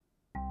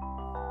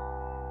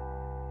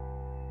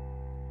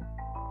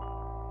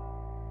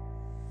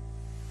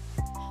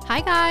Hi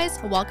guys,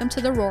 welcome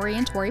to the Rory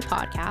and Tori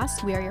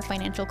podcast. We are your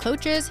financial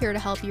coaches here to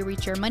help you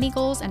reach your money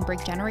goals and break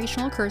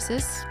generational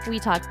curses. We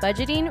talk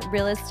budgeting,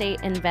 real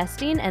estate,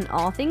 investing, and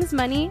all things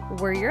money.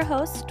 We're your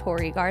hosts,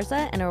 Tori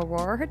Garza and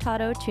Aurora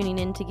Hurtado, tuning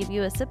in to give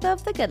you a sip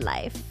of the good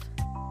life.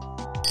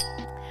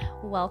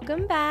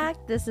 Welcome back.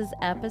 This is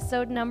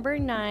episode number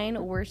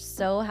 9. We're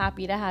so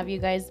happy to have you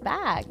guys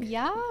back.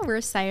 Yeah, we're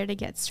excited to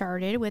get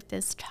started with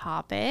this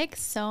topic.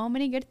 So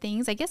many good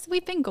things. I guess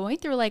we've been going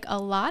through like a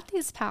lot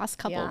these past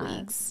couple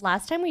weeks.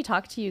 Last time we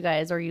talked to you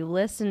guys or you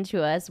listened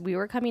to us, we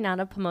were coming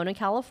out of Pomona,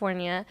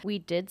 California. We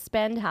did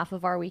spend half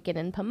of our weekend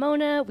in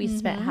Pomona. We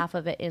spent half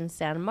of it in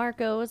San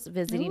Marcos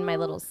visiting my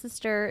little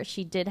sister.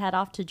 She did head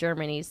off to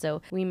Germany,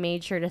 so we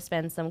made sure to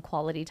spend some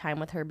quality time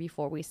with her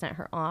before we sent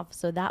her off.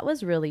 So that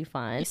was really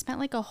fun. We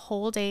spent like a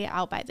whole day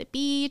out by the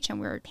beach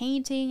and we were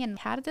painting and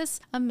had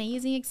this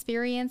amazing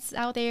experience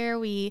out there.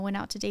 We went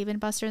out to Dave &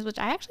 Buster's, which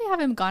I actually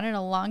haven't gone in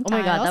a long time.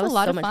 Oh my God, that was a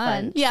lot so of much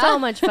fun. Yeah. So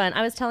much fun.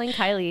 I was telling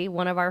Kylie,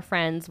 one of our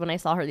friends, when I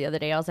saw her the other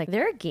day, I was like,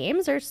 their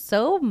games are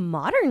so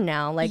modern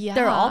now. Like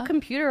they're all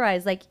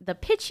computerized, like the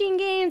pitching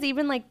games,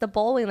 even like the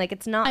bowling, like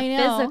it's not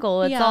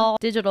physical. It's all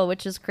digital,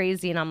 which is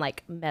crazy. And I'm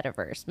like,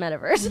 metaverse.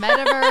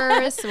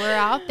 We're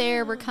out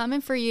there. We're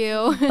coming for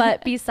you.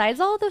 But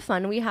besides all the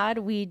fun we had,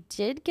 we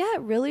did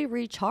get really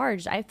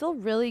recharged. I feel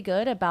really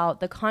good about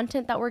the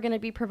content that we're going to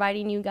be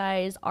providing you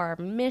guys, our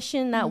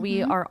mission that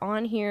we are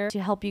on here to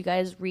help you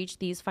guys reach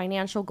these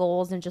financial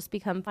goals and just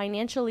become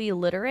financially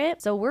literate.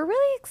 So we're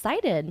really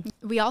excited.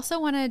 We also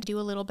want to do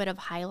a little bit of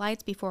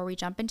highlights before we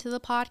jump into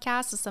the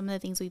podcast of some of the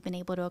things we've been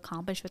able to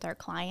accomplish with our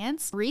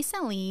clients.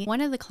 Recently,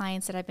 one of the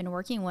clients that I've been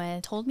working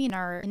with told me in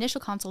our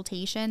initial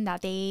consultation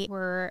that they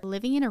were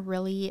living in a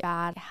really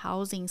bad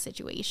housing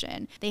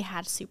situation. They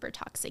had super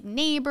toxic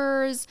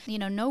neighbors,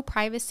 no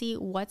privacy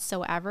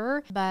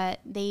whatsoever. But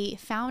they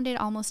found it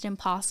almost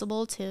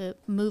impossible to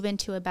move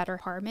into a better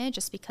apartment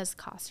just because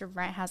cost of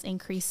rent has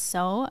increased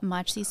so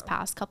much these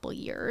past couple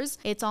years.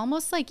 It's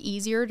almost like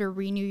easier to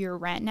renew your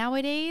rent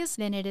nowadays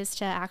than it is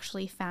to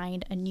actually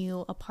find a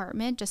new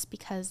apartment just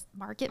because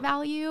market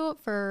value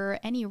for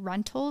any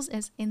rentals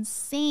is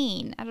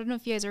insane. I don't know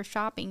if you guys are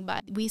shopping,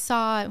 but we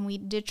saw and we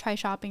did try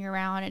shopping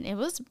around and it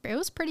was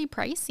pretty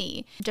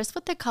pricey. Just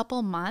with a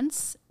couple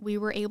months, we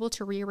were able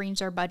to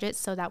rearrange our budget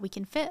so that we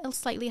can fit a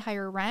slightly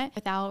higher rent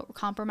without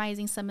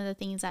compromising some of the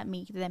things that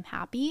make them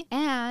happy.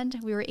 And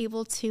we were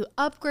able to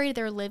upgrade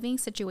their living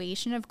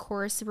situation, of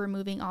course,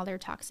 removing all their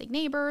toxic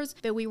neighbors,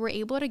 but we were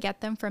able to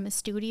get them from a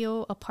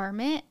studio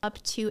apartment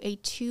up to a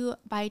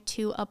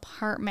 2x2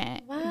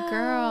 apartment. Wow.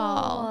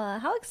 Girl.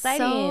 How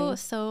exciting.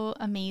 So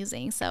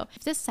amazing. So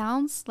if this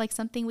sounds like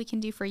something we can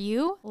do for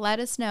you, let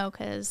us know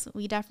because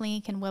we definitely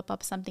can whip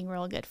up something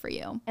real good for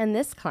you. And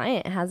this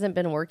client hasn't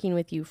been working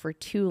with you for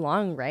too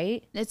long,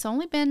 right? It's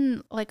only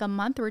been like a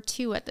month or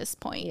 2 at this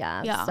point.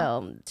 Yeah.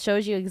 So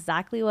shows you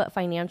exactly what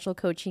financial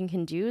coaching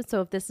can do.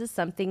 So if this is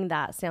something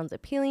that sounds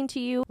appealing to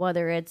you,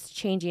 whether it's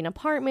changing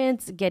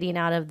apartments, getting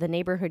out of the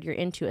neighborhood you're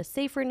into a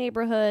safer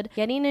neighborhood,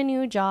 getting a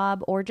new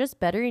job, or just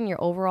bettering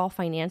your overall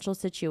financial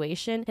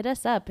situation, hit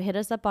us up. Hit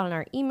us up on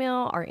our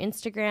email, our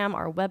Instagram,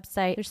 our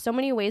website. There's so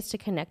many ways to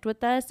connect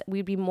with us.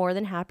 We'd be more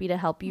than happy to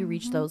help you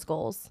reach those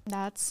goals.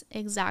 That's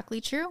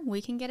exactly true.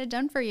 We can get it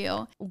done for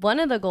you. One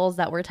of the goals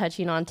that we're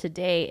touching on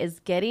today is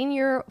getting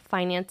your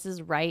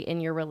finances right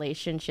in your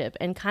relationship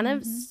and kind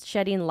of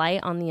shedding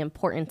light on the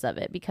importance of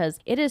it because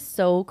it is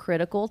so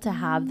critical to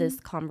have this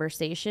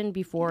conversation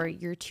before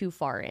you're too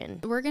far in.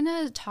 We're going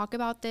to talk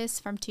about this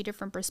from 2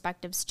 different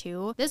perspectives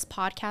too. This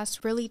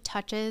podcast really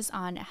touches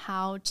on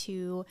how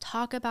to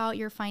talk about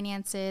your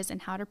finances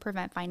and how to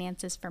prevent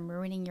finances from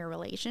ruining your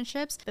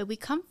relationships. But we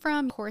come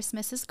from, of course,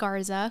 Mrs.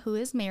 Garza, who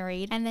is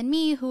married, and then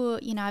me, who,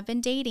 I've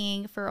been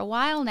dating for a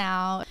while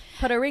now.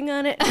 Put a ring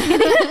on it.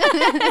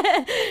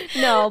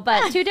 No,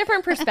 but 2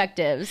 different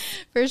perspectives.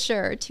 For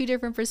sure. 2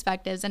 different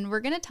perspectives. And we're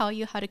going to tell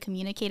you how to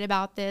communicate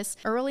about this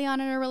early on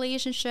in a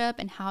relationship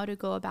and how to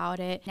go about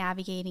it,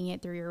 navigating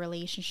it through your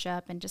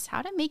relationship and just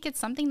how to make it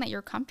something that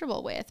you're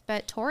comfortable with.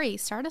 But Tori,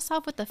 start us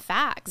off with the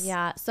facts.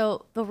 Yeah.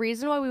 So the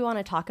reason why we want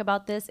to talk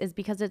about this is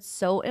because it's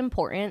so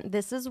important.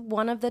 This is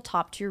one of the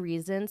top 2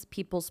 reasons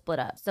people split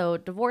up. So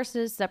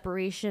divorces,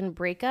 separation,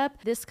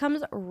 breakup, this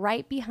comes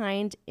right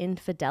behind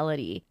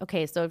infidelity.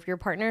 Okay. So if your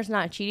partner's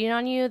not cheating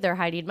on you, they're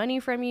hiding money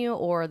from you,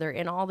 or they're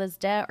in all this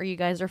debt, or you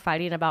guys are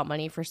fighting about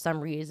money for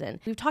some reason.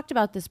 We've talked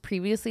about this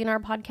previously in our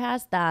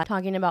podcast that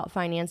talking about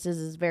finances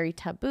is very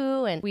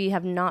taboo and we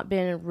have not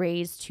been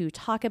raised to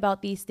talk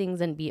about these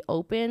things and be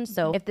open.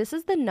 So if this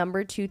is the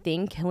number 2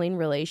 thing killing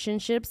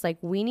relationships, like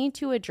we need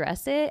to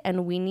address it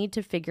and we need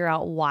to figure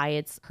out why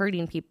it's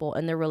hurting people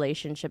in their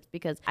relationships,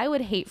 because I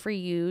would hate for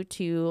you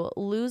to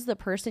lose the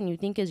person you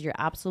think is your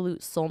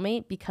absolute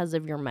soulmate because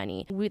of your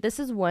money. This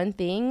is one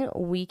thing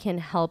we can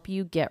help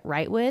you get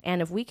right with with.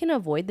 And if we can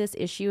avoid this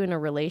issue in a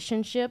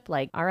relationship,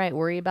 like, all right,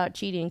 worry about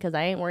cheating because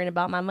I ain't worrying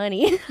about my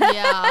money.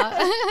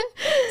 Yeah.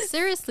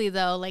 Seriously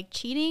though, like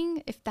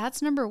cheating, if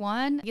that's number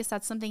one, I guess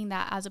that's something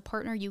that as a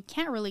partner you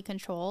can't really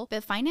control.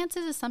 But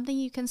finances is something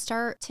you can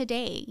start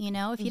today. You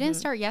know, if you didn't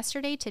start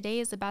yesterday, today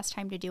is the best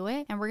time to do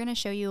it. And we're going to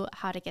show you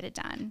how to get it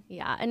done.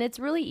 Yeah. And it's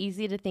really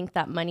easy to think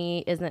that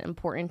money isn't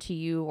important to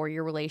you or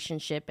your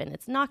relationship and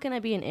it's not going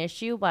to be an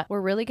issue, but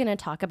we're really going to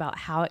talk about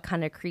how it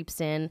kind of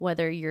creeps in,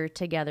 whether you're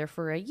together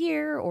for a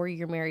year or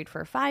you're married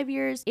for 5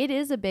 years. It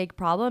is a big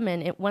problem.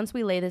 And once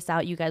we lay this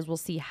out, you guys will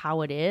see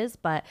how it is.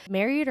 But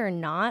married or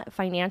not,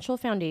 financial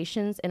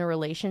foundations in a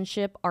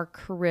relationship are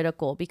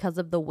critical because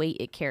of the weight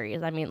it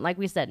carries. I mean, like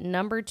we said,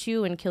 number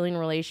 2 in killing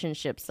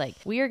relationships, like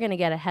we are going to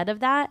get ahead of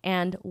that.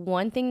 And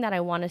one thing that I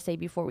want to say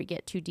before we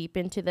get too deep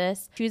into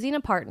this, choosing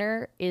a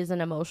partner is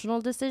an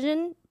emotional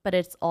decision, but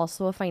it's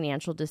also a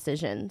financial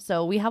decision.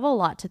 So we have a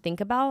lot to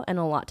think about and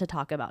a lot to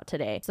talk about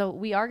today. So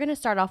we are going to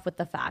start off with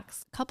the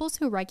facts. Couples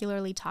who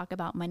regularly talk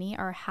about money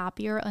are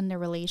happier in their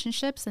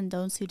relationships than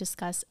those who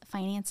discuss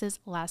finances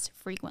less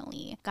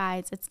frequently.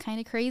 Guys, it's kind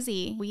of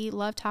crazy. We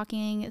love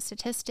talking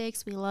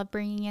statistics. We love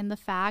bringing in the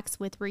facts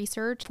with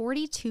research.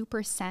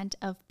 42%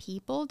 of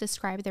people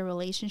describe their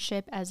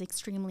relationship as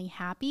extremely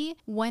happy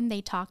when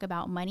they talk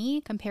about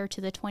money, compared to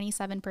the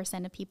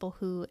 27% of people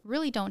who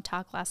really don't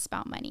talk less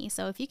about money.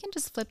 So if you can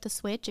just flip the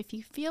switch, if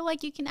you feel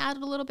like you can add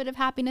a little bit of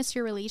happiness to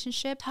your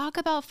relationship, talk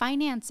about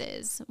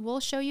finances. We'll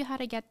show you how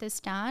to get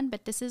this done,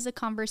 but this is a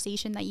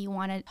conversation that you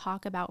want to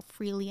talk about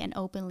freely and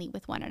openly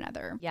with one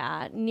another.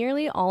 Yeah,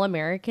 nearly all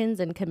Americans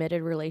in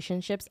committed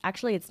relationships,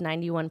 actually it's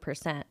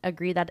 91%,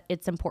 agree that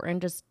it's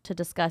important just to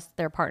discuss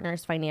their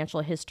partner's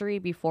financial history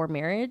before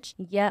marriage.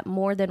 Yet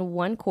more than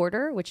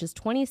 1/4, which is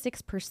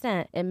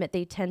 26%, admit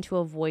they tend to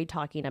avoid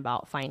talking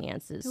about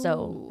finances. Ooh,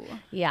 so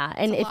yeah,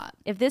 and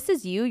if this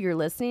is you, you're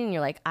listening and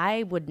you're like,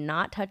 I would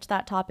not touch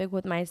that topic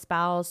with my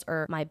spouse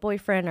or my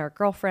boyfriend or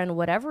girlfriend,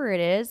 whatever it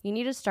is, you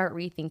need to start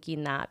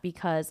rethinking that,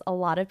 because a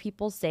lot of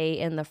people say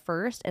in the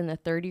first and the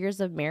third years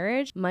of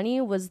marriage,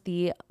 money was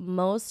the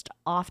most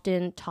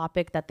often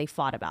topic that they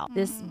fought about.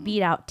 This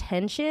beat out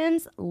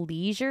tensions,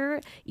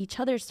 leisure, each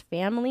other's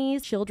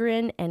families,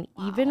 children, and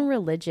even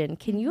religion.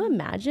 Can you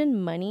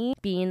imagine money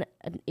being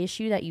an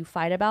issue that you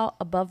fight about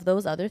above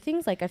those other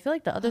things? Like, I feel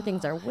like the other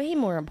things are way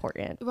more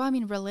important. Well, I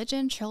mean,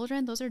 religion,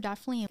 children, those are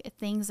definitely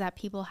things that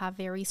people have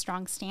very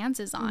strong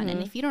stances on.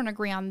 And if you don't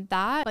agree on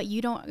that, but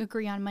you don't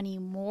agree on money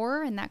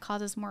more, and that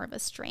causes more of a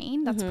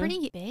strain, that's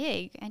pretty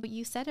big. And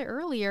you said it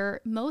earlier,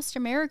 most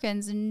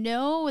Americans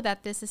know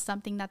that this is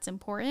something that's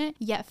important,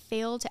 yet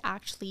fail to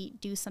actually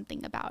do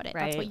something about it.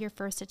 Right. That's what your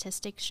first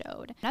statistic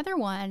showed. Another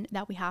one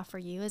that we have for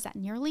you is that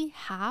nearly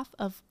half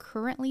of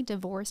currently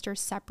divorced or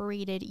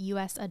separated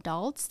U.S.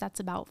 adults, that's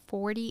about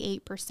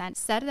 48%,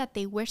 said that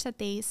they wish that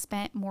they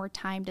spent more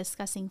time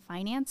discussing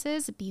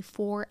finances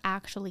before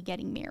actually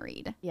getting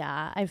married.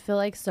 Yeah, I feel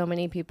like so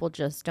many people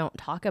just don't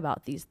talk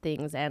about these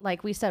things. And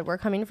like we said, we're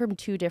coming from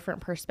 2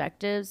 different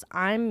perspectives.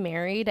 I'm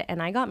married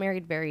and I got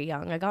married very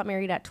young. I got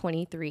married at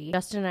 23.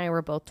 Justin and I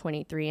were both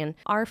 23, and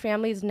our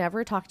families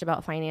never talked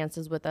about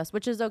finances with us,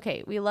 which is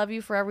okay. We love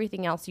you for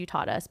everything else you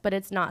taught us, but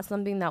it's not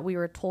something that we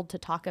were told to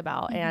talk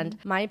about. And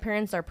my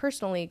parents are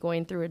personally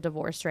going through a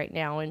divorce right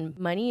now, and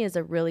money is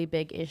a really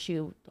big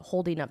issue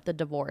holding up the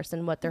divorce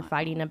and what they're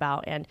fighting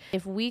about. And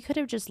if we could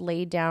have just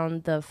laid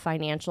down the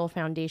financial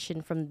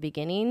foundation from the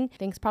beginning,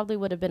 things probably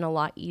would have been a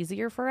lot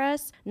easier for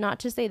us. Not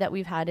to say that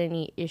we've had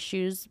any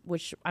issues,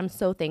 which I'm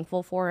so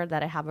thankful for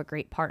that I have a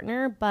great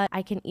partner, but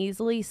I can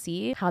easily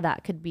see how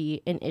that could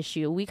be an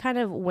issue. We kind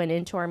of went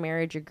into our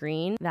marriage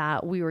agreeing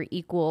that we were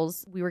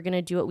equals. We were going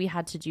to do what we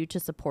had to do to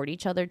support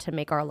each other to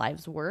make our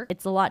lives work.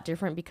 It's a lot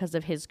different because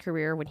of his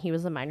career. When he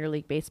was a minor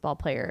league baseball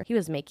player, he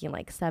was making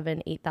like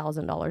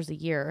 $7,000-8,000 a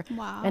year.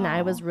 Wow. And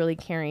I was really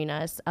carrying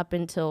us up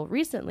until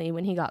recently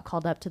when he got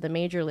called up to the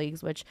major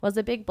leagues, which was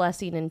a big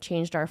blessing and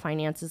changed our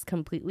finances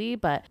completely.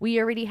 But we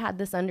already had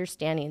this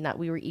understanding that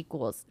we were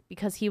equals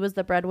because he was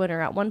the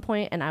breadwinner at one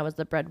point and I was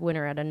the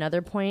breadwinner at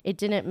another point. It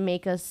didn't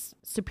make us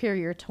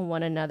superior to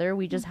one another.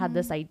 We just had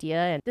this idea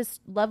and this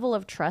level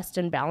of trust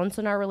and balance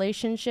in our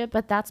relationship.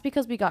 But that's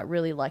because we got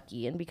really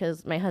lucky, and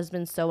because my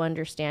husband's so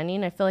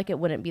understanding, I feel like it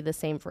wouldn't be the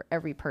same for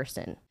every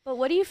person. But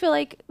what do you feel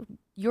like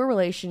your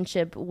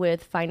relationship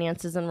with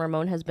finances and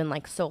Ramon has been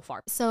like so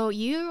far? So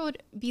you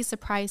would be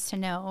surprised to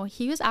know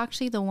he was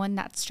actually the one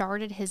that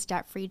started his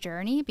debt-free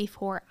journey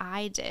before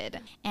I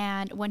did.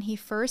 And when he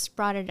first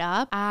brought it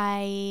up,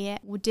 I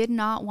did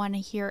not want to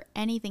hear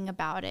anything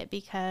about it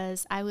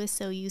because I was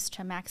so used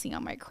to maxing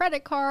out my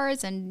credit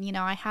cards, and you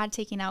know, I had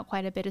taken out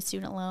quite a bit of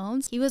student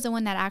loans. He was the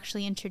one that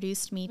actually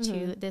introduced me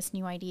to this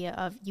new idea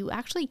of you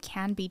actually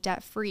can be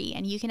debt-free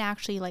and you can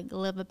actually like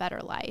live a better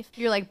life.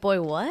 You're like,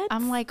 boy, what?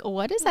 I'm like,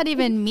 what does that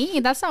even even me.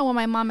 That's not what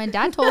my mom and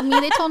dad told me.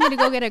 They told me to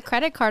go get a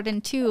credit card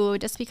and too,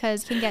 just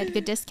because you can get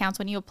good discounts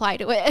when you apply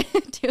to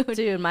it.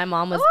 Dude, my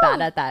mom was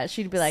bad at that.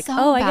 She'd be like,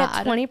 so I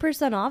bad. get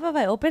 20% off if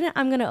I open it.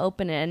 I'm going to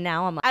open it. And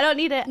now I'm like, I don't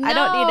need it. No. I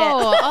don't need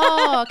it.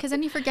 Oh, because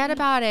then you forget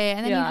about it.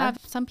 And then you have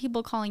some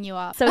people calling you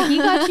up. So he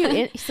got you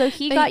in. So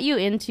he got you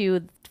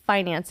into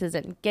finances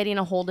and getting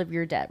a hold of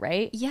your debt,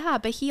 right? Yeah,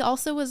 but he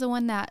also was the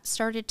one that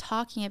started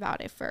talking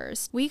about it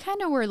first. We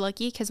kind of were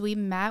lucky because we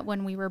met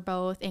when we were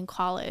both in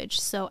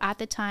college. So at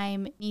the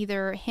time,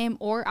 either him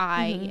or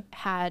I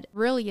had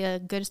really a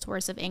good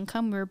source of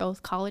income. We were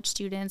both college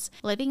students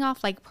living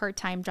off like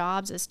part-time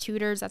jobs as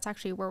tutors. That's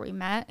actually where we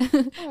met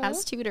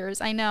as tutors.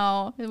 I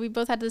know. We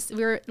both had this,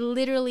 we were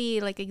literally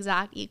like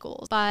exact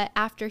equals. But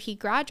after he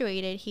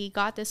graduated, he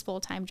got this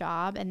full-time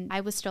job and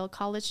I was still a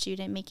college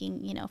student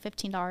making,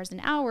 $15 an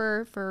hour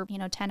for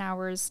 10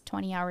 hours,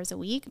 20 hours a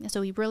week.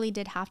 So we really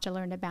did have to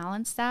learn to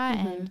balance that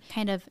and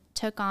kind of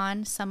took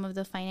on some of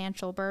the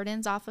financial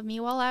burdens off of me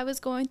while I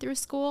was going through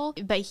school.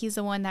 But he's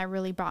the one that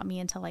really brought me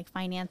into like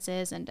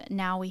finances, and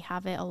now we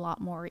have it a lot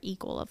more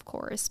equal, of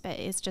course. But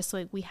it's just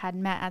like we had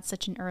met at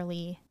such an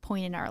early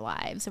point in our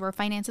lives where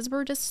finances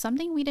were just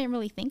something we didn't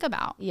really think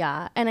about.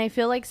 Yeah. And I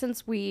feel like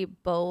since we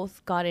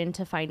both got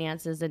into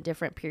finances in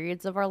different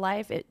periods of our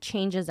life, it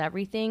changes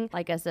everything.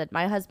 Like I said,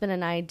 my husband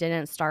and I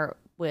didn't start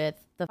with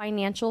the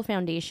financial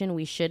foundation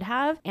we should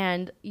have.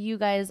 And you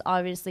guys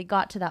obviously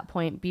got to that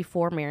point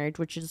before marriage,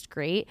 which is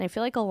great. And I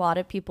feel like a lot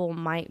of people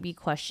might be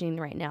questioning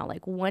right now,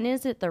 like, when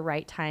is it the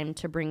right time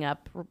to bring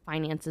up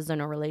finances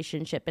in a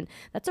relationship? And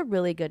that's a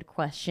really good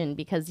question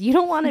because you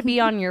don't want to be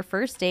on your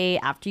first date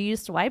after you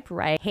swipe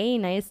right. Hey,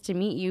 nice to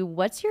meet you.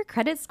 What's your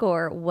credit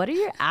score? What are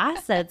your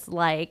assets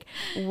like?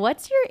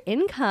 What's your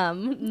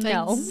income?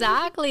 No.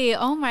 Exactly.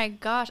 Oh my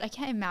gosh. I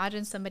can't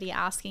imagine somebody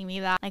asking me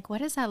that. Like,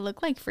 what does that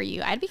look like for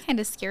you? I'd be kind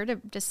of scared to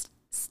just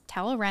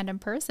tell a random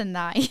person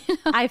that.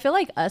 I feel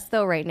like us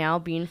though right now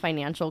being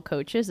financial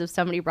coaches, if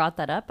somebody brought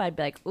that up, I'd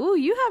be like, ooh,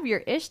 you have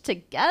your ish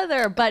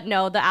together. But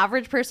no, the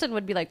average person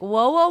would be like,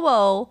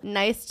 whoa,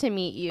 nice to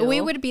meet you.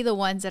 We would be the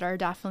ones that are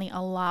definitely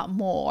a lot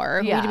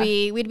more. Yeah.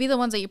 We'd be the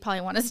ones that you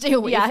probably want to stay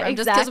away from exactly.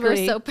 just because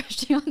we're so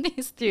pushy on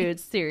these things. Dude,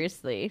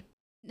 seriously.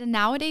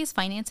 Nowadays,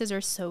 finances are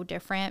so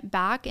different.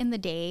 Back in the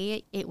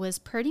day, it was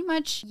pretty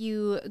much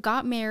you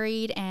got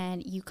married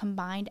and you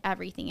combined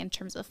everything in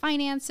terms of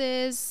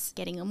finances,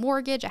 getting a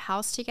mortgage, a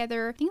house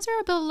together. Things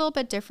are a little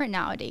bit different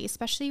nowadays,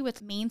 especially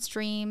with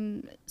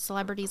mainstream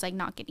celebrities like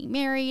not getting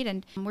married.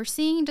 And we're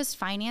seeing just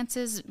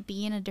finances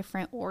be in a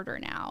different order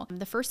now.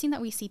 The first thing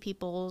that we see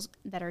people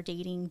that are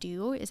dating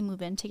do is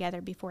move in together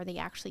before they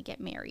actually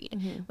get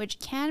married, which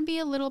can be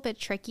a little bit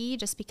tricky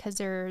just because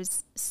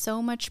there's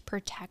so much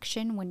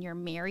protection when you're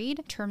married in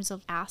terms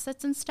of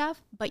assets and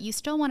stuff, but you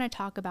still want to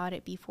talk about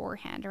it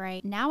beforehand,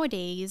 right?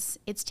 Nowadays,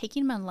 it's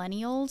taking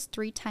millennials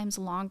 3 times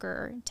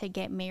longer to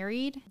get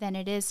married than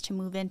it is to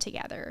move in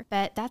together.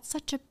 But that's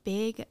such a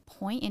big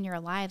point in your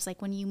lives.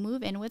 Like when you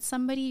move in with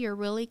somebody, you're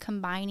really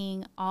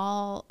combining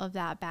all of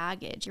that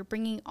baggage. You're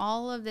bringing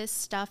all of this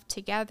stuff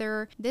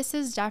together. This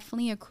is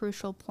definitely a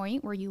crucial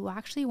point where you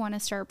actually want to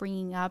start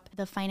bringing up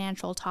the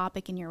financial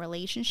topic in your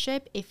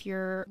relationship if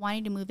you're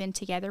wanting to move in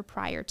together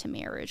prior to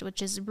marriage,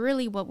 which is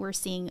really what we're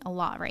seeing a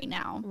lot right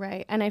now.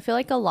 Right. And I feel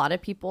like a lot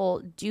of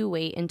people do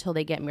wait until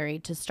they get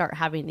married to start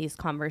having these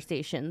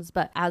conversations.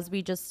 But as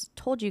we just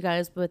told you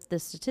guys with the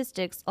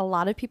statistics, a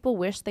lot of people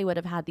wish they would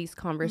have had these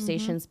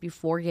conversations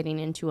before getting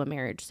into a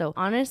marriage. So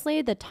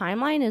honestly, the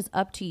timeline is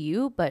up to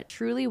you. But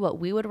truly what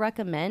we would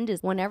recommend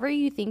is whenever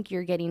you think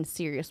you're getting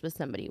serious with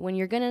somebody, when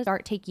you're going to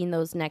start taking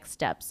those next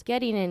steps,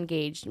 getting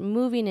engaged,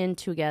 moving in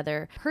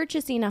together,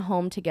 purchasing a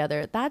home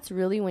together, that's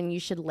really when you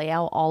should lay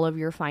out all of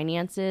your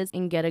finances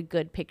and get a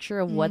good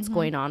picture of what's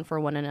going on for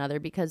one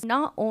another, because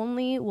not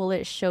only will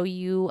it show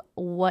you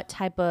what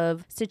type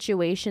of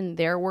situation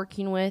they're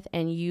working with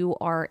and you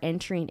are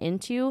entering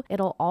into,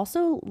 it'll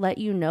also let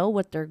you know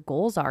what their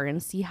goals are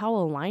and see how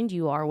aligned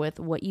you are with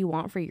what you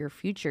want for your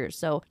future.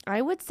 So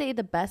I would say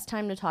the best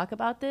time to talk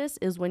about this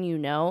is when you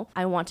know,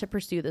 I want to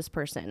pursue this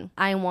person.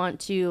 I want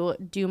to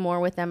do more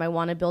with them. I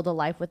want to build a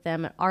life with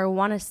them, or I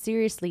want to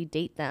seriously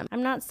date them.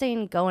 I'm not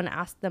saying go and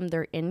ask them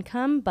their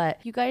income, but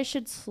you guys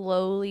should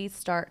slowly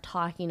start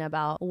talking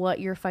about what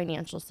your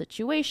financial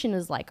situation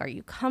is like. Are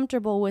you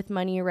comfortable with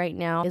money right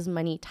now? Is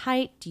money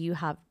tight? Do you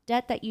have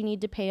debt that you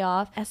need to pay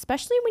off,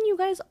 especially when you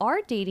guys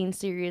are dating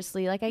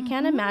seriously? Like I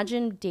can't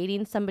imagine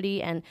dating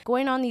somebody and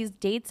going on these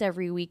dates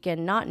every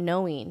weekend not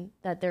knowing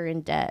that they're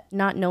in debt,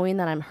 not knowing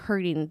that I'm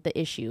hurting the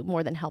issue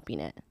more than helping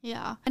it.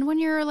 Yeah. And when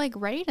you're like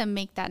ready to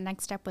make that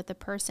next step with a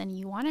person,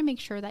 you want to make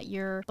sure that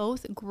you're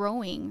both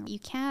growing. You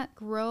can't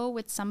grow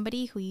with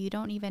somebody who you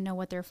don't even know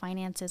what their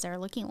finances are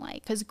looking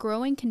like, because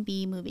growing can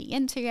be moving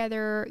in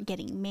together,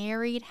 getting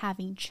married,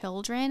 having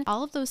children.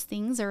 All of those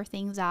things are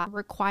things that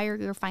require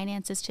your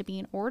finances to be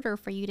in order order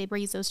for you to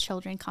raise those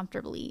children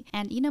comfortably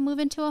and, move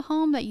into a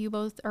home that you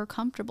both are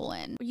comfortable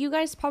in. You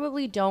guys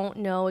probably don't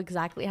know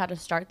exactly how to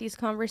start these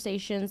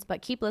conversations,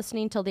 but keep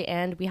listening till the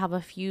end. We have a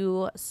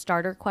few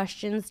starter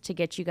questions to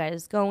get you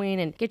guys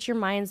going and get your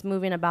minds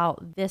moving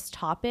about this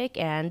topic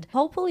and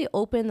hopefully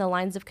open the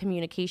lines of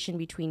communication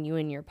between you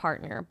and your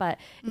partner. But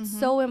it's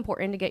so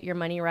important to get your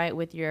money right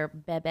with your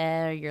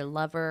bebe, your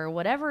lover,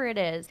 whatever it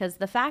is, because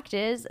the fact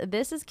is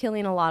this is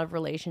killing a lot of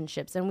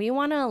relationships and we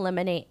want to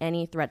eliminate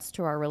any threats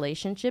to our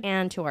relationship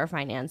and to our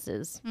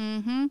finances.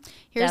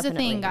 Here's the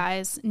thing,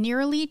 guys.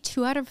 Nearly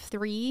 2 out of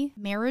 3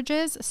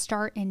 marriages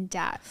start in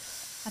debt.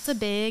 That's a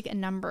big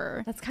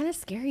number. That's kind of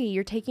scary.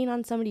 You're taking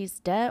on somebody's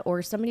debt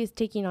or somebody's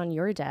taking on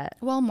your debt.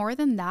 Well, more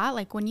than that,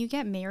 like when you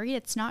get married,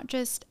 it's not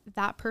just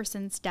that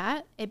person's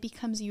debt, it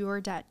becomes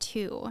your debt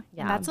too.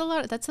 Yeah.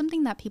 And that's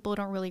something that people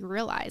don't really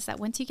realize, that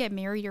once you get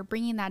married, you're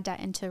bringing that debt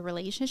into a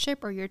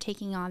relationship or you're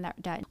taking on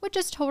that debt, which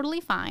is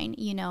totally fine.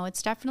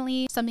 It's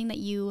definitely something that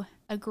you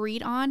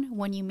agreed on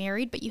when you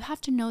married, but you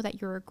have to know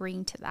that you're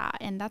agreeing to that.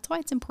 And that's why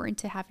it's important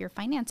to have your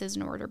finances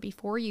in order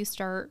before you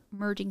start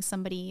merging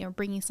somebody or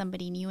bringing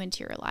somebody new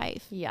into your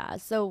life. Yeah,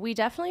 so we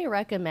definitely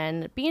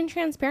recommend being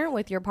transparent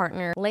with your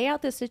partner. Lay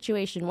out the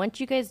situation. Once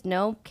you guys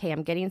know, okay,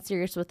 I'm getting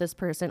serious with this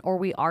person, or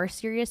we are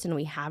serious and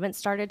we haven't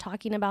started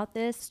talking about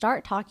this,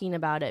 start talking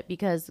about it,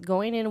 because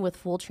going in with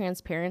full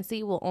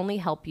transparency will only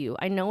help you.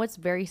 I know it's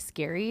very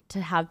scary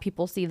to have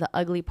people see the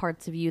ugly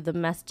parts of you, the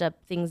messed up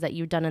things that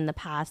you've done in the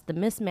past, the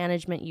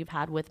mismanagement you've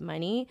had with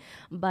money,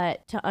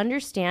 but to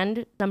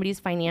understand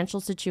somebody's financial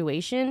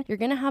situation, you're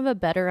going to have a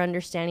better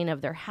understanding of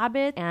their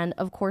habits and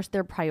of course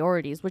their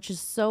priorities, which is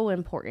so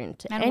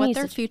important. And what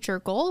their future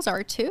goals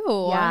are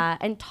too. Yeah,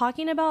 and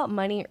talking about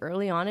money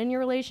early on in your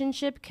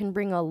relationship can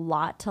bring a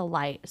lot to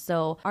light.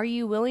 So are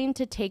you willing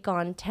to take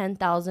on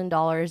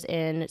 $10,000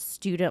 in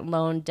student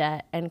loan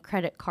debt and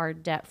credit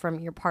card debt from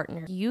your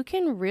partner? You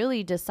can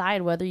really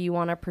decide whether you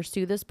want to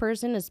pursue this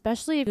person,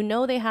 especially if you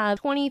know they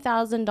have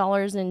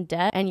 $20,000 in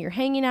debt and you're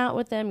hanging out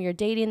with them, you're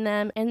dating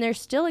them, and they're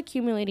still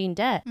accumulating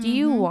debt. Do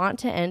you want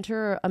to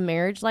enter a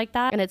marriage like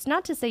that? And it's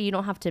not to say you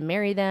don't have to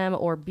marry them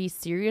or be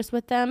serious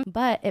with them,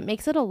 but it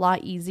makes it a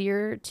lot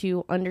easier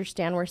to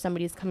understand where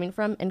somebody's coming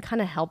from and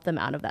kind of help them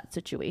out of that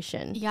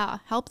situation. Yeah,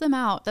 help them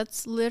out.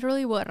 That's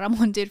literally what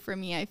Ramon did for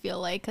me, I feel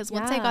like, because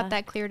once I got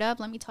that cleared up,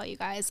 let me tell you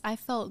guys, I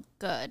felt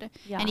good.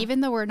 Yeah. And even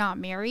though we're not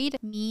married,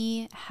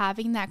 me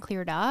having that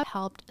cleared up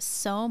helped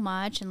so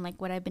much in like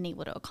what I've been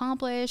able to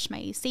accomplish,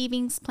 my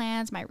savings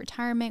plans, my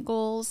retirement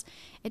goals.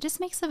 It just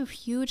makes a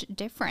huge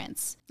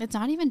difference. It's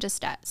not even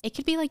just debt. It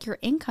could be like your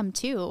income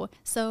too.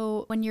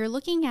 So when you're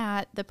looking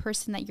at the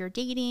person that you're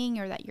dating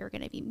or that you're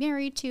going to be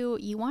married to,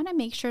 you want to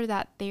make sure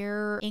that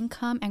their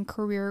income and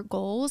career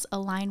goals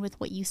align with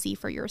what you see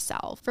for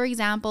yourself. For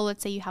example,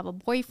 let's say you have a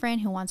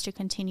boyfriend who wants to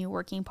continue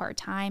working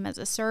part-time as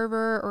a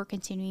server or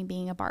continuing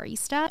being a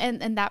barista.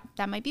 And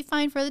that might be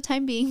fine for the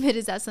time being, but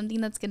is that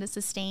something that's going to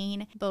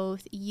sustain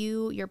both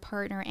you, your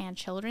partner, and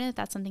children? If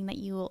that's something that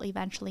you will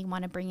eventually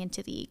want to bring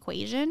into the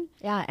equation.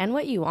 Yeah, and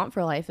what you want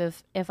for life.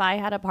 If I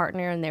had a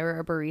partner and they were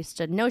a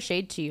barista, no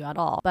shade to you at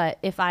all, but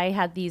if I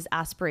had these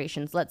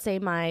aspirations, let's say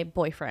my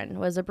boyfriend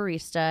was a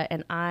barista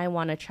and I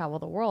want to travel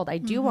the world, I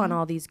do want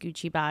all these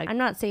Gucci bags. I'm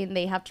not saying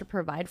they have to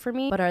provide for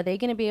me, but are they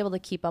going to be able to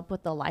keep up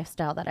with the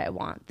lifestyle that I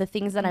want, the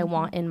things that I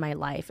want in my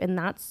life? And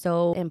that's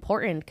so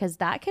important because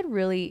that could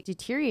really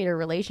deteriorate a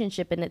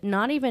relationship. And it's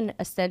not even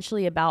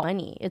essentially about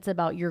money. It's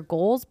about your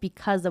goals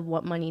because of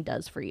what money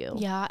does for you.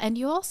 Yeah. And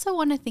you also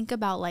want to think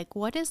about like,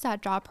 what does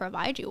that job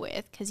provide you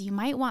with? Because you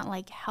might want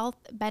like health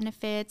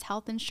benefits,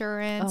 health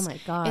insurance. Oh my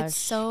gosh. It's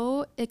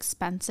so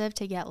expensive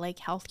to get like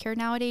healthcare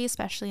nowadays,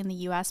 especially in the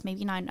US,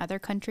 maybe not in other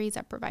countries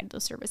that provide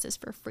those services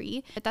for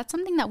free. But that's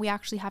something that we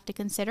actually have to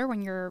consider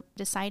when you're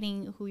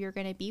deciding who you're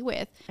going to be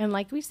with. And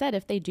like we said,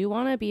 if they do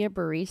want to be a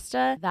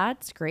barista,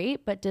 that's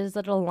great. But does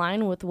it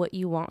align with what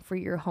you want for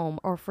your home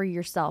or for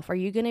yourself? Are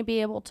you going to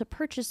be able to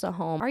purchase a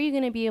home? Are you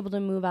going to be able to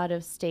move out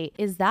of state?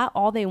 Is that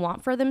all they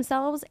want for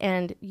themselves?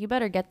 And you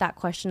better get that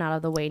question out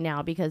of the way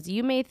now, because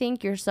you may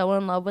think you're so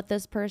in love with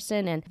this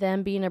person and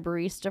them being a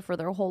barista for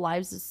their whole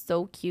lives is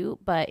so cute.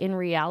 But in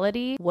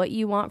reality, what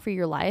you want for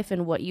your life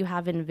and what you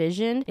have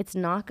envisioned, it's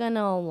not going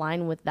to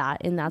align with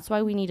that. And that's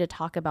why we need to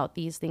talk about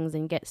these things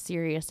and get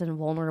serious and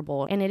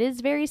vulnerable. And it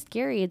is very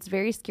scary. It's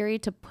very scary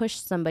to push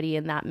somebody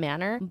in that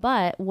manner.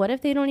 But what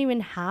if they don't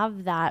even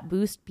have that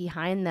boost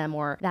behind them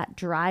or that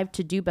drive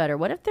to do better?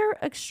 What if they're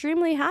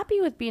extremely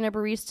happy with being a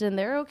barista and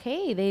they're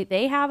okay?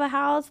 They have a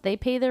house, they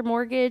pay their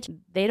mortgage,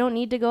 they don't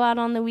need to go out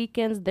on the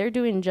weekends, they're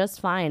doing just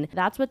fine.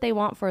 That's what they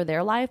want for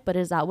their life, but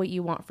is that what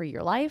you want for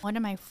your life? One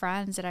of my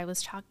friends that I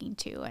was talking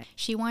to,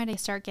 she wanted to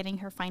start getting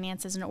her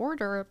finances in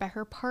order, but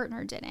her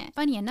partner didn't.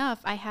 Funny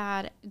enough, I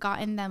had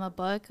gotten them a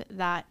book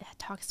that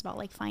talks about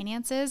like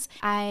finances.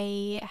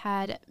 I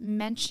had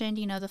mentioned,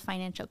 the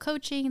financial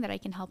coaching that I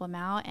can help them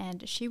out,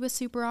 and she was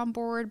super on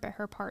board, but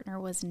her partner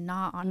was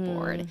not on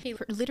board. He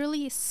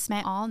literally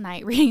spent all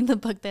night reading the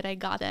book that I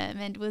got them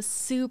and was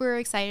super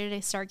excited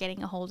to start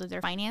getting a hold of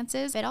their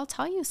finances. But I'll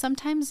tell you,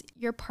 sometimes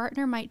your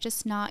partner might might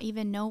just not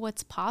even know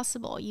what's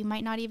possible. You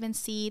might not even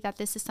see that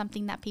this is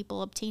something that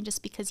people obtain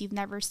just because you've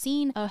never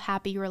seen a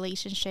happy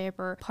relationship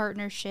or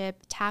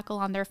partnership tackle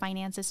on their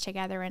finances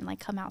together and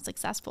like come out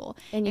successful.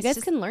 And you guys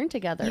can learn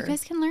together. You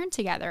guys can learn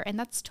together. And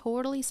that's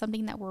totally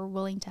something that we're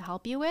willing to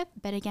help you with.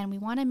 But again, we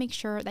want to make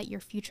sure that your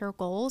future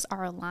goals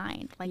are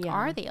aligned. Like,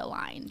 are they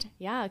aligned?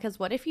 Yeah, because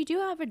what if you do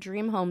have a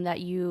dream home that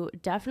you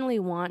definitely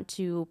want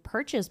to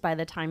purchase by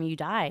the time you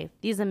die?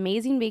 These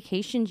amazing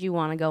vacations you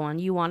want to go on,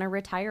 you want to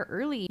retire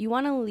early, you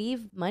want to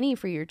leave money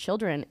for your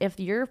children. If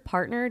your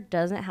partner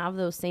doesn't have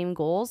those same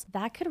goals,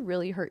 that could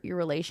really hurt your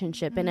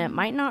relationship. And it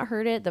might not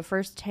hurt it the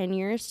first 10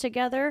 years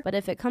together, but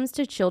if it comes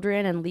to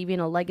children and leaving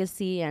a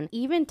legacy and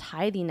even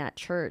tithing at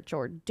church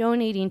or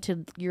donating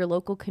to your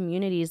local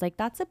communities, like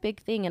that's a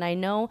big thing. And I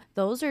know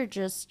those are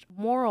just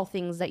moral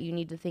things that you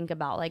need to think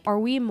about. Like, are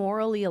we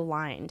morally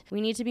aligned?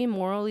 We need to be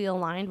morally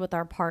aligned with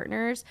our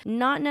partners,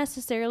 not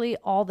necessarily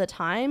all the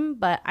time,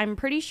 but I'm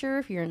pretty sure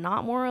if you're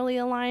not morally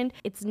aligned,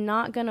 it's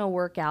not going to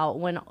work out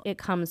when it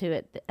comes to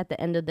it at the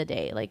end of the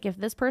day. Like, if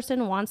this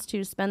person wants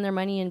to spend their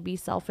money and be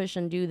selfish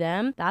and do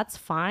them, that's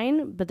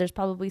fine, but there's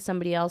probably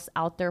somebody else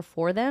out there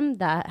for them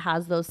that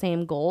has those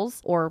same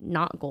goals, or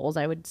not goals,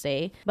 I would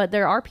say. But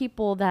there are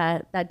people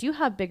that do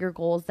have bigger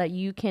goals that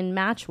you can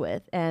match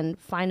with and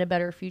find a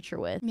better future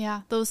with.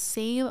 Yeah, those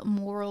same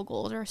moral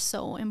goals are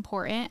so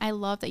important. I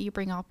love that you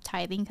bring up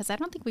tithing, because I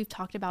don't think we've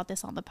talked about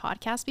this on the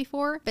podcast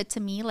before, but to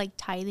me, like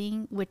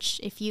tithing, which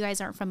if you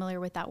guys aren't familiar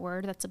with that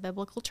word, that's a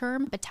biblical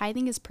term, but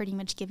tithing is pretty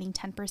much giving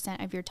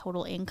 10% of your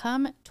total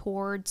income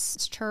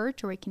towards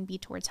church, or it can be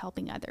towards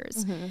helping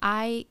others.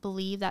 I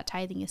believe that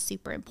tithing is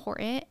super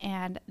important,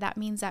 and that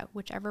means that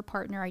whichever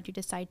partner I do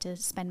decide to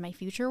spend my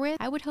future with,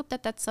 I would hope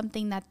that that's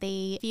something that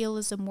they feel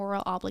is a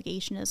moral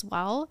obligation as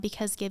well,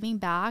 because giving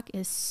back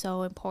is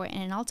so important.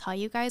 And I'll tell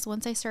you guys,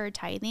 once I started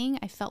tithing,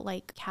 I felt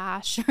like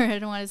cash, or I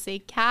don't want to say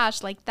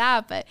cash like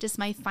that, but just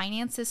my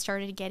finances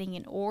started getting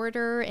in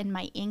order and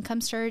my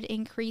income started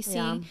increasing.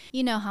 Yeah.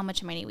 You know how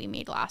much money we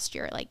made last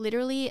year. Like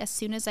literally, as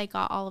soon as I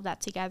got all of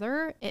that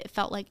together, it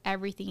felt like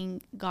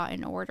everything got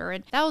in order.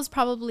 And that was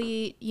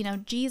probably, you know,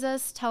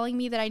 Jesus telling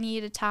me that I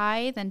needed to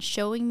tithe and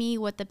showing me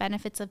what the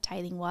benefits of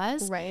tithing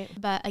was. Right.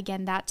 But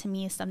again, that to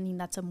me is something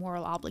that's a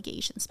moral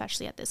obligation,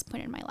 especially at this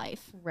point in my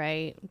life.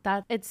 Right.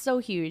 That it's so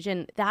huge.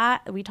 And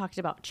that we talked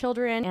about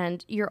children,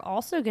 and you're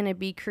also going to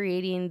be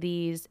creating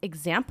these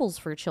examples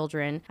for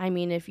children. I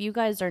mean, if you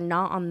guys are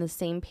not on the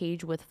same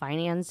page with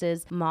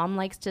finances, mom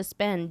likes to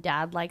spend,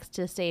 dad likes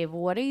to save,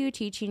 what are you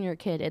teaching your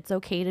kid? It's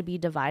okay to be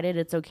divided.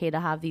 It's okay to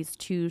have these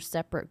two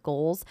separate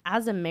goals.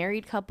 As a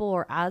married couple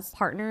or as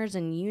partners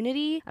in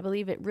unity, I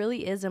believe it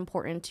really is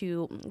important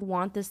to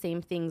want the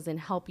same things and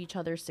help each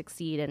other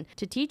succeed, and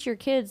to teach your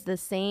kids the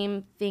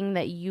same thing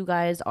that you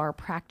guys are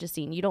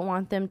practicing. You don't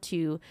want them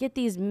to get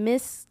these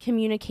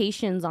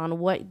miscommunications on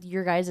what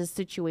your guys'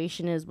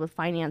 situation is with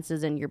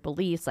finances and your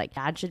beliefs. Like,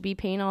 dad should be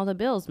paying all the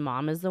bills,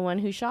 mom is the one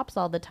who shops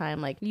all the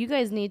time. Like, you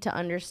guys need to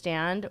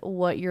understand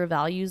what your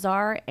values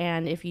are,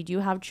 and if you do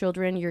have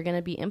children, you're going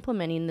to be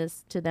implementing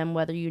this to them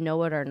whether you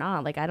know it or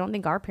not. Like, I don't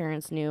think our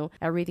parents knew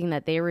everything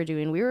that they were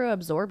doing. We were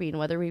absorbing,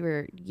 whether we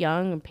were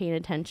young and paying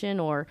attention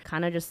or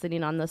kind of just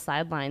sitting on the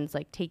sidelines,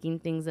 like taking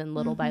things in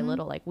little by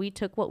little. Like, we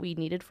took what we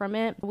needed from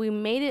it. We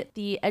made it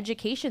the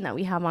education that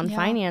we have on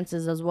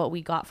finances as what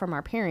we got from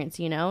our parents,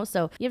 you know?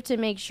 So you have to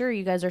make sure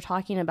you guys are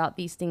talking about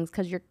these things,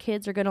 because your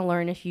kids are going to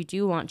learn if you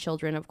do want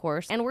children, of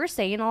course. And we're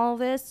saying all of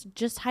this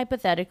just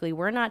hypothetically.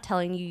 We're not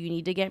telling you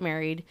need to get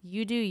married.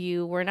 You do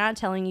you. We're not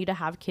telling you to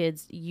have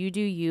kids. You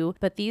do you.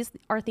 But these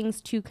are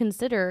things to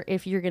consider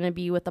if you're going to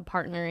be with a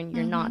partner and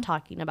you're not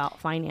talking about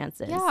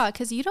finances. Yeah,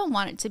 because you don't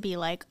want it to be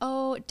like,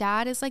 oh,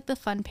 dad is like the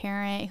fun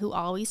parent who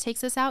always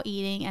takes us out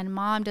eating, and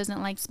mom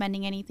doesn't like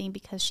spending anything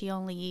because she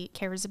only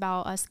cares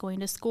about us going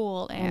to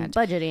school and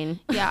budgeting.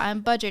 Yeah,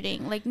 and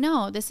budgeting. Like,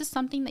 no, this is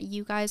something that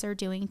you guys are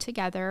doing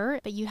together,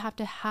 but you have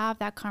to have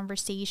that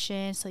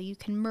conversation so you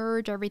can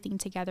merge everything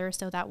together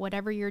so that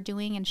whatever you're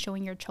doing and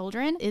showing your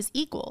children is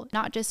equal.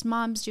 Not just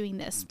mom's doing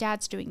this,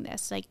 dad's doing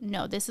this. Like,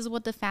 no, this is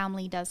what the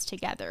family does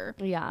together.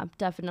 Yeah,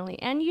 definitely.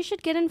 And you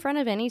should get in front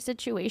of any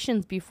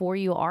situations before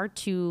you are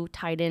too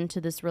tied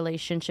into this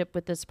relationship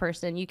with this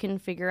person. You can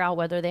figure out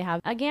whether they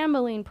have a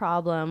gambling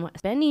problem,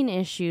 spending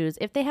issues,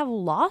 if they have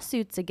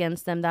lawsuits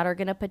against them that are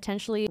going to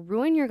potentially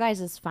ruin your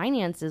guys'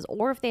 finances,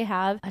 or if they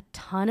have a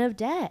ton of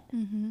debt.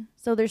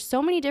 So there's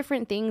so many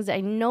different things.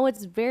 I know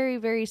it's very,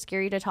 very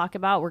scary to talk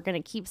about. We're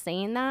going to keep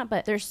saying that,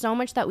 but there's so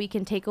much that we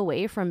can take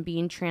away from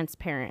being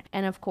transparent.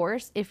 And of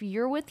course, if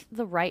you're with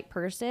the right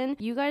person,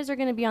 you guys are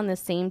going to be on the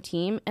same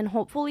team and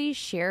hopefully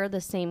share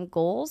the same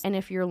goals. And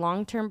if you're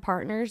long-term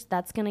partners,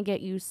 that's going to get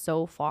you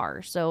so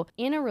far. So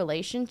in a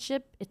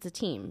relationship, it's a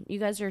team. You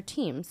guys are a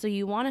team. So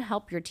you want to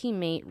help your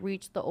teammate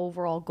reach the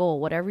overall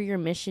goal, whatever your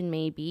mission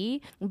may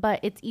be.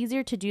 But it's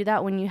easier to do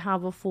that when you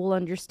have a full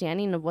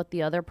understanding of what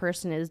the other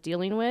person is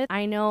dealing with.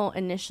 I know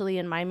initially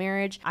in my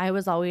marriage, I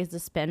was always the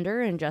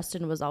spender and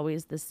Justin was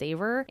always the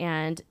saver.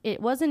 And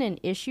it wasn't an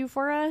issue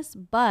for us,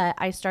 but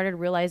I started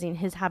realizing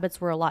his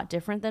habits were a lot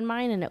different than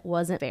mine, and it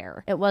wasn't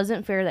fair. It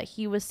wasn't fair that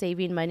he was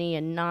saving money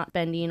and not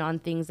spending on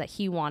things that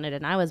he wanted,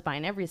 and I was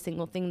buying every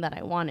single thing that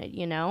I wanted,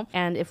 you know?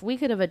 And if we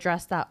could have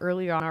addressed that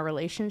earlier on in our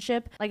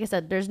relationship, like I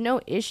said, there's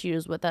no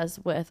issues with us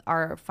with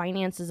our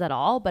finances at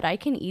all, but I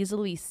can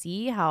easily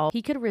see how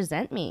he could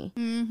resent me.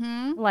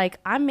 Like,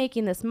 I'm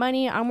making this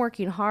money, I'm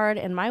working hard,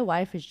 and my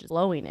wife is just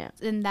blowing it.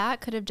 And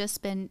that could have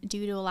just been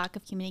due to a lack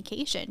of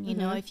communication. You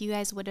know, if you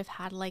guys would have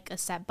had like a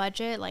set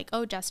budget, like,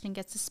 oh, Justin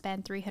gets to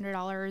spend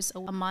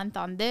 $300 a month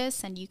on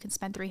this, and you can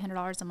spend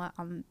 $300 a month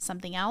on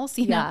something else,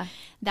 you know,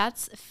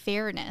 that's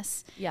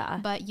fairness. Yeah.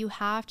 But you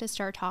have to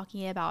start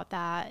talking about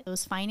that,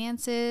 those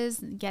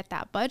finances, get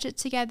that budget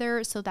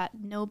together so that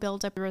no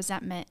buildup of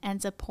resentment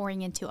ends up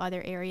pouring into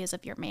other areas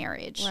of your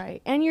marriage.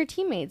 Right. And your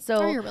teammates.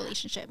 So, or your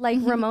relationship. Like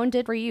Ramon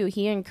did for you,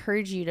 he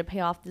encouraged you to pay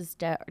off this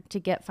debt to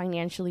get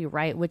financially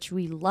right, which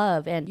we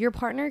love. And your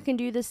partner can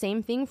do the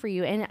same thing for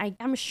you. And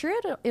I'm sure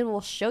it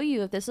will show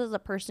you if this is a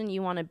person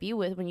you want to be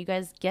with when you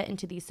guys get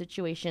into these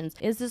situations.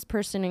 Is this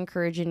person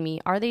encouraging me?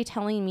 Are they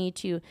telling me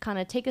to kind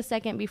of take a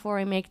second before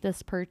I make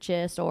this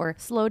purchase, or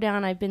slow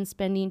down, I've been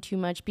spending too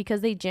much,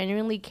 because they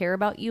genuinely care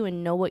about you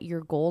and know what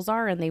your goals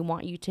are and they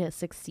want you to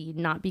succeed,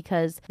 not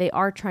because they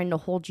are trying to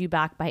hold you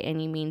back by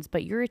any means,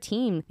 but you're a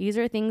team. These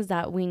are things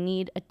that we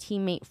need a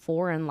teammate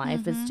for in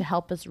life, is to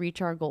help us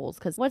reach our goals.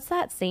 Because what's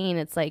that saying?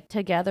 It's like,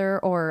 together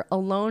or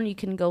alone you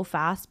can go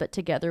fast, but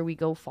together we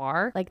go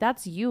far. Like,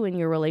 that's you in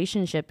your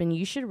relationship, and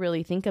you should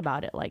really think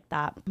about it like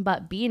that.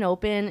 But being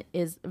open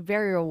is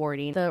very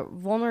rewarding. The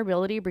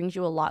vulnerability brings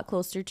you a lot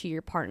closer to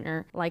your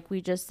partner. Like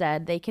we just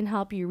said, they can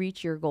help you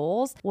reach your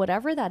goals,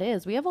 whatever that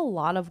is. We have a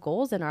lot of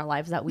goals in our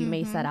lives that we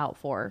may set out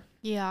for.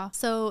 Yeah.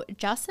 So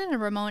Justin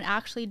and Ramon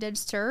actually did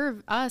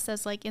serve us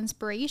as like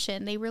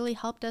inspiration. They really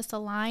helped us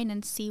align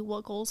and see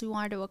what goals we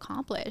wanted to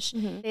accomplish.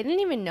 They didn't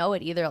even know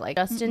it either. Like,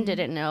 Justin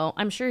didn't know.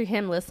 I'm sure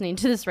him listening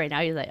to this right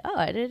now, he's like, oh,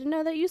 I didn't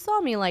know that you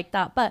saw me like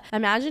that. But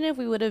imagine if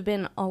we would have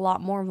been a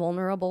lot more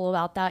vulnerable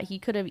about that. He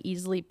could have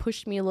easily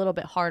pushed me a little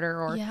bit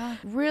harder, or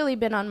really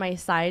been on my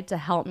side to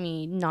help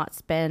me not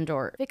spend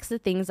or fix the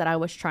things that I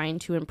was trying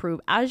to improve.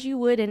 As you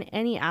would in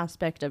any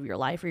aspect of your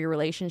life or your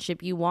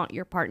relationship, you want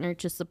your partner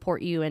to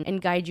support you and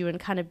guide you and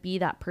kind of be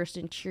that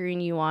person cheering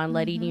you on,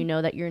 letting you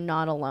know that you're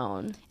not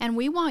alone. And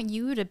we want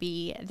you to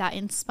be that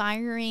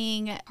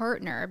inspiring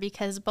partner,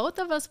 because both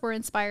of us were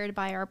inspired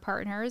by our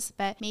partners,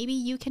 but maybe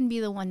you can be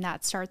the one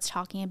that starts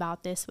talking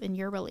about this in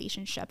your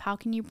relationship. How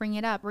can you bring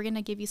it up? We're going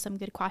to give you some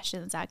good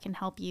questions that can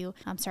help you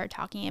start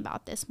talking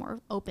about this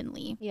more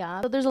openly.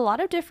 Yeah. So there's a lot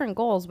of different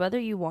goals, whether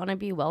you want to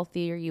be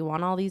wealthy or you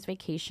want all these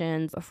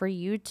vacations, for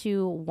you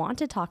to want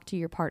to talk to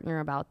your partner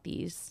about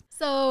these.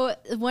 So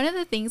one of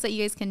the things that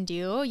you guys can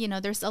do, you know,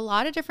 there's a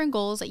lot of different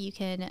goals that you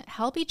can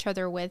help each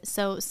other with.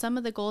 So some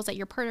of the goals that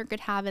your partner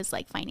could have is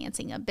like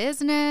financing a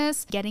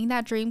business, getting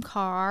that dream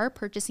car,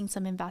 purchasing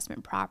some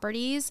investment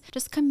properties.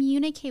 Just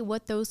communicate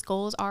what those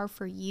goals are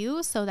for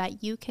you so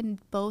that you can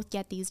both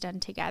get these done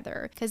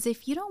together. Because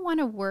if you don't want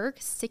to work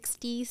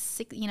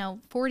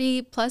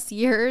 40 plus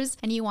years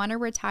and you want to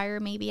retire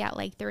maybe at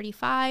like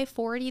 35,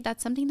 40,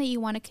 that's something that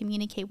you want to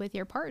communicate with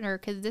your partner,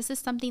 because this is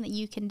something that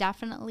you can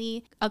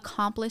definitely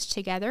accomplish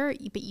together,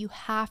 but you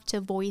have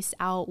to voice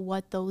out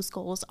what those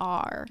goals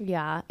are.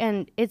 Yeah.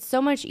 And it's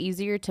so much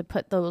easier to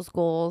put those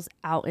goals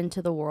out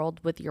into the world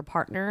with your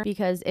partner,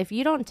 because if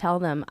you don't tell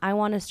them, I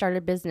want to start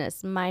a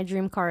business, my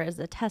dream car is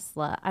a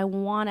Tesla, I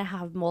want to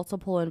have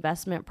multiple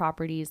investment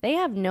properties, they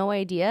have no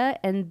idea,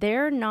 and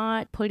they're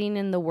not putting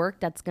in the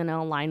work that's going to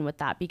align with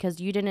that, because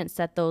you didn't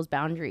set those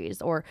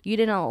boundaries or you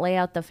didn't lay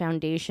out the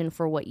foundation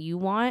for what you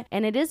want.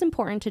 And it is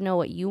important to know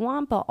what you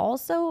want, but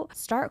also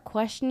start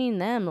questioning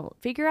them.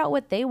 Figure out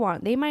what they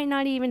want. They might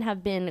not even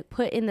have been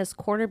put in this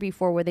corner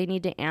before where they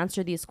need to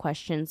answer these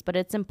questions, but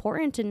it's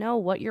important to know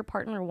what your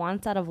partner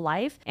wants out of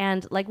life.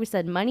 And like we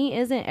said, money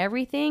isn't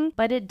everything,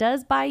 but it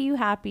does buy you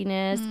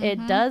happiness.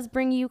 It does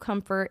bring you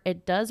comfort.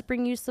 It does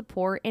bring you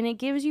support, and it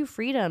gives you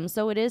freedom.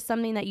 So it is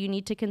something that you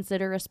need to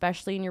consider,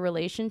 especially in your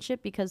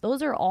relationship, because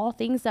those are all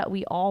things that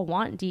we all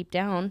want deep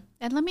down.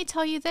 And let me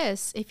tell you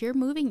this, if you're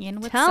moving in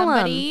with Tell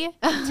somebody,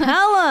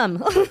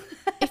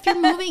 if you're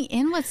moving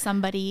in with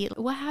somebody,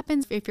 what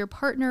happens if your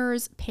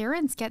partner's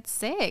parents get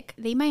sick?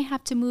 They might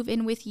have to move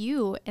in with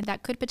you, and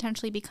that could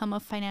potentially become a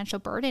financial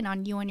burden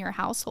on you and your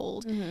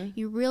household.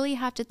 You really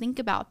have to think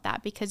about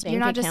that, because you're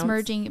not just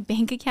merging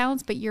bank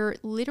accounts, but you're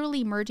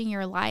literally merging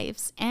your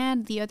lives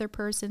and the other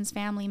person's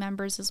family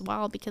members as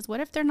well. Because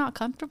what if they're not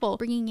comfortable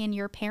bringing in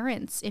your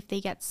parents if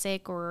they get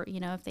sick, or, you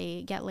know, if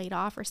they get laid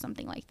off or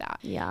something like that?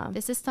 Yeah.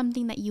 This is something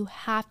something that you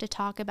have to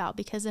talk about,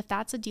 because if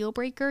that's a deal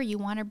breaker, you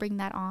want to bring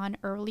that on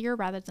earlier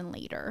rather than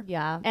later.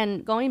 Yeah.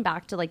 And going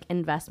back to like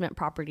investment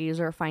properties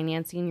or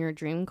financing your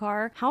dream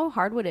car, how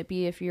hard would it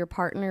be if your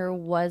partner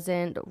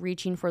wasn't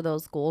reaching for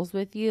those goals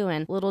with you?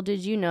 And little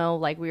did you know,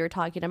 like we were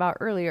talking about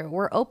earlier,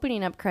 we're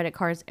opening up credit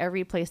cards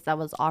every place that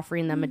was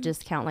offering them a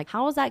discount. Like,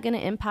 how is that going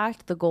to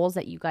impact the goals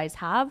that you guys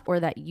have or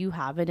that you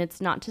have? And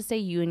it's not to say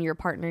you and your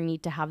partner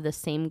need to have the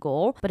same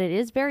goal, but it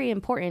is very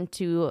important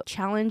to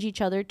challenge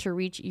each other to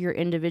reach your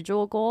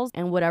individual goals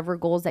and whatever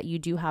goals that you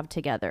do have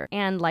together.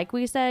 And like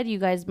we said, you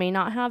guys may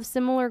not have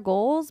similar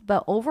goals,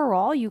 but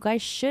overall, you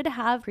guys should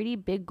have pretty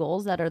big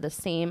goals that are the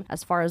same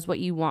as far as what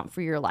you want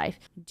for your life.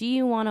 Do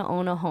you want to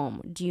own a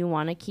home? Do you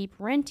want to keep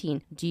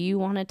renting? Do you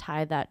want to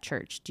tithe that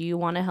church? Do you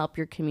want to help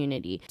your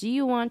community? Do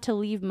you want to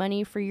leave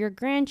money for your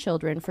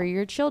grandchildren, for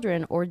your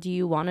children, or do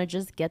you want to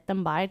just get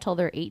them by till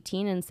they're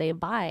 18 and say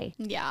bye?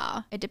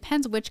 Yeah, it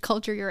depends which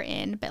culture you're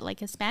in, but like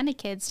Hispanic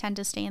kids tend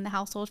to stay in the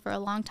household for a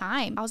long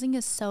time. Housing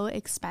is so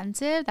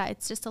expensive that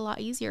it's just a lot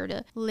easier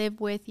to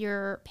live with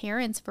your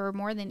parents for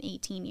more than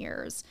 18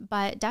 years.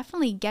 But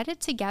definitely get it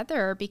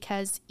together,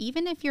 because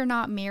even if you're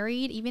not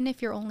married, even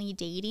if you're only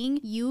dating,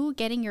 you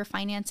getting your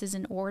finances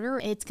in order,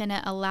 it's going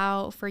to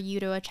allow for you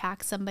to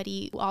attract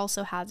somebody who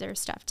also has their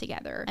stuff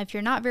together. If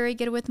you're not very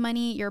good with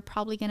money, you're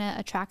probably going to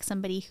attract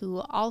somebody who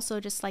also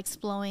just likes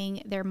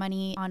blowing their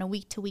money on a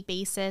week-to-week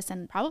basis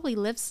and probably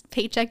lives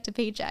paycheck to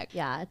paycheck.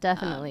 Yeah,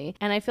 definitely.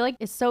 And I feel like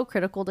it's so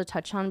critical to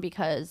touch on,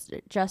 because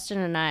Justin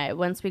and I,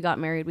 once we got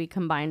married, we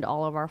combined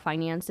all of our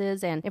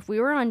finances. And if we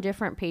were on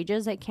different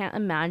pages, I can't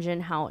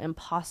imagine how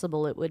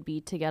impossible it would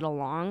be to get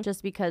along,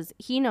 just because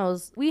he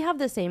knows we have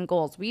the same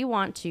goals. We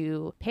want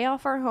to pay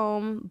off our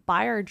home,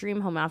 buy our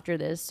dream home after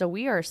this. So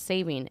we are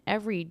saving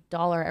every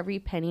dollar, every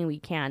penny we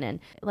can. And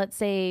let's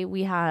say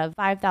we have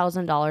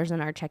 $5,000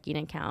 in our checking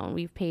account.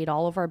 We've paid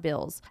all of our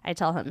bills. I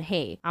tell him,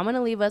 hey, I'm going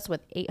to leave us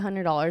with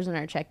 $800 in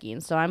our checking.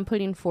 So I'm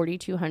putting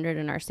 $4,200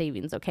 in our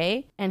savings.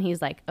 Okay. And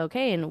he's like,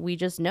 okay. And we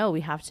just know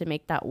we have to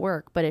make that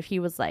work. But if he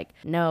was like,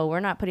 no, we're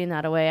not putting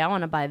that away, I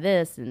want to buy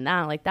this and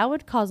that, like that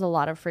would cause a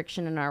lot of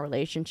friction in our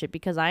relationship,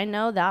 because I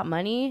know that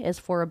money is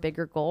for a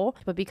bigger goal,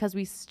 but because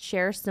we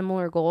share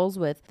similar goals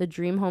with the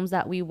dream homes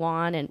that we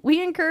want, and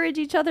we encourage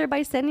each other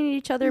by sending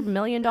each other $1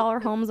 million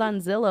homes on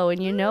Zillow.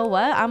 And you know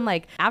what? I'm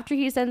like, after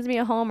he sends me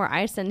a home or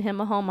I send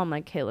him a home, I'm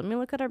like, hey, let me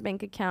look at our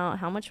bank account.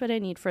 How much would I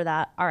need for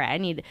that? All right, I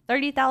need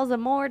 30,000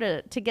 more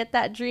to get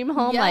that dream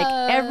home. Yes.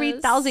 Like every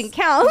thousand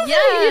counts.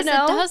 Yes, you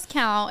know? It does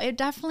count. It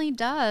definitely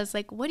does.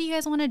 Like, what do you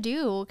guys want to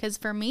do? Because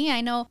for me,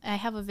 I know I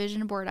have a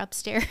vision board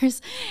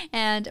upstairs,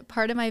 and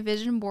part of my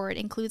vision board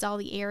includes all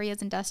the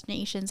areas and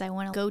destinations I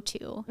want to go to.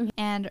 Mm-hmm.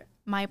 And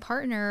my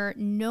partner,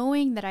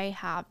 knowing that I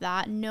have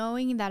that,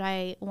 knowing that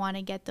I want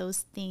to get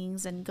those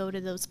things and go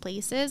to those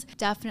places,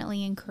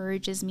 definitely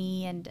encourages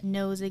me and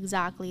knows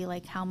exactly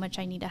like how much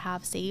I need to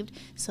have saved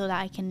so that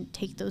I can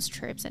take those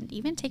trips and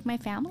even take my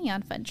family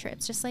on fun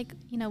trips. Just like,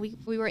 you know,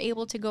 we were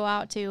able to go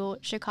out to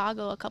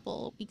Chicago a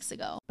couple weeks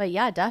ago. But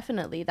yeah,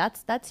 definitely.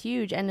 That's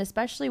huge. And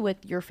especially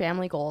with your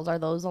family goals, are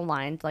those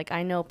aligned? Like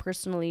I know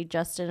personally,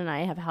 Justin and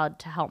I have had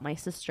to help my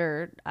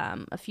sister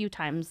a few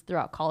times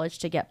throughout college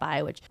to get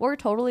by, which we're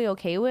totally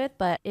okay with.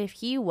 But if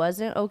he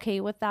wasn't okay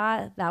with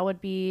that, that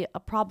would be a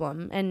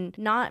problem. And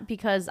not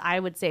because I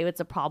would say it's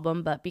a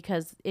problem, but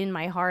because in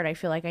my heart, I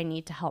feel like I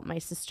need to help my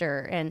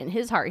sister. And in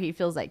his heart, he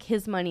feels like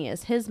his money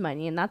is his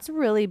money. And that's a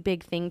really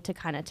big thing to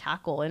kind of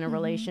tackle in a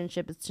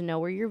relationship, is to know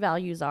where your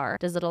values are.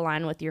 Does it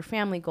align with your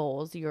family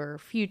goals, your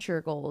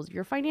future goals,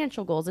 your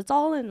financial goals? It's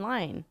all in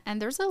line.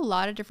 And there's a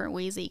lot of different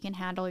ways that you can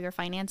handle your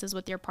finances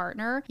with your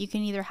partner. You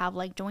can either have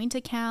like joint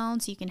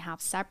accounts, you can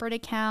have separate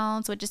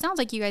accounts, which it sounds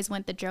like you guys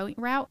went the joint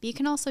route. But you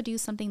can also do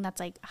something that's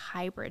like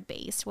hybrid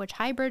based, which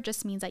hybrid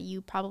just means that you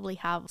probably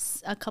have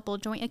a couple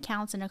joint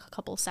accounts and a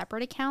couple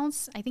separate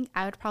accounts. I think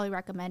I would probably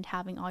recommend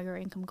having all your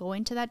income go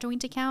into that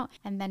joint account.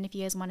 And then if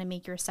you guys want to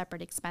make your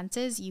separate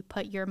expenses, you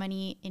put your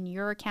money in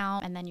your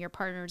account and then your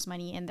partner's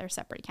money in their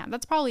separate account.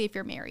 That's probably if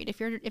you're married.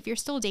 If you're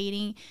still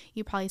dating,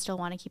 you probably still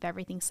want to keep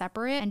everything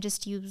separate and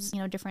just use,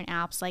 different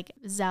apps like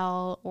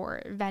Zelle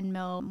or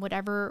Venmo,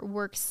 whatever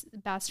works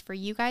best for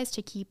you guys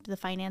to keep the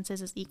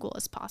finances as equal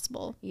as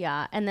possible.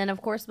 Yeah. And then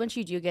of course, once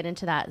you do get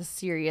into that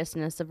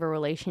seriousness of a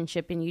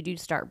relationship and you do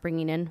start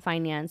bringing in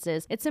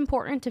finances, it's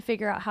important to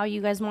figure out how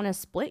you guys want to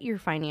split your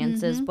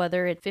finances,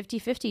 whether it's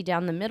 50-50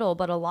 down the middle,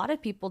 but a lot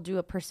of people do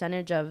a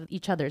percentage of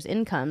each other's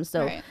income.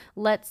 So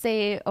let's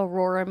say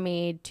Aurora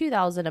made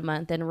 $2,000 a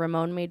month and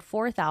Ramon made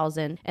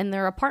 $4,000 and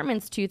their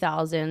apartment's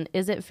 $2,000.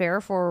 Is it fair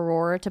for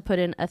Aurora to put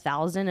in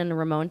 $1,000 and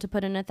Ramon to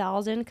put in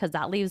 $1,000? Because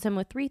that leaves him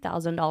with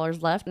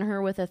 $3,000 left and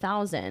her with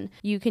 $1,000.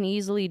 You can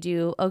easily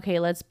do, okay,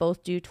 let's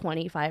both do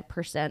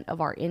 25%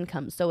 of our our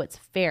income, so it's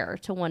fair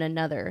to one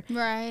another.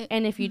 Right.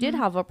 And if you did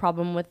have a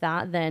problem with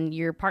that, then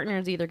your partner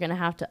is either going to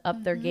have to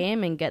up their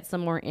game and get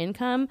some more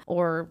income,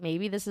 or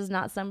maybe this is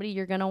not somebody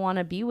you're going to want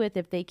to be with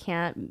if they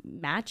can't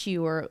match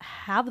you or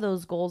have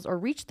those goals or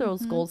reach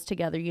those goals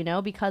together, you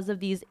know, because of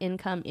these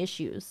income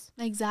issues.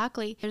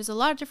 Exactly. There's a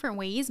lot of different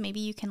ways. Maybe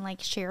you can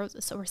like share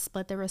or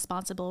split the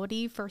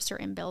responsibility for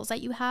certain bills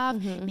that you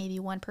have. Maybe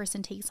one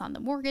person takes on the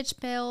mortgage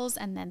bills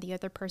and then the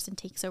other person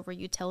takes over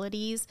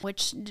utilities,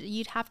 which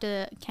you'd have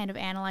to kind of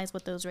analyze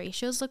what those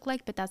ratios look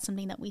like, but that's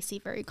something that we see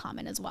very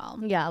common as well.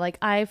 Yeah, like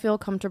I feel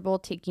comfortable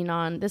taking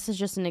on, this is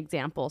just an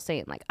example,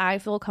 saying like I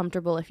feel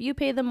comfortable if you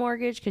pay the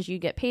mortgage because you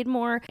get paid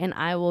more, and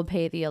I will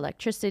pay the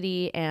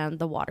electricity and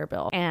the water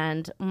bill,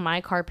 and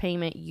my car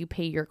payment, you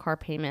pay your car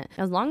payment.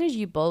 As long as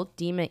you both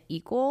deem it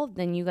equal,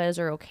 then you guys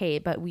are okay.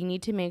 But we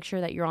need to make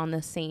sure that you're on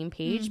the same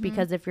page,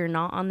 because if you're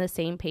not on the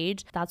same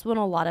page, that's when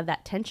a lot of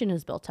that tension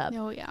is built up.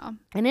 Oh yeah.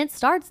 And it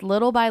starts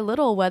little by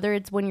little, whether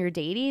it's when you're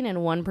dating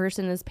and one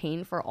person is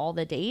paying for all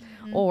the date,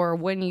 or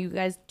when you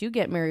guys do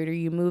get married or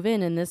you move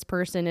in and this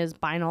person is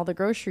buying all the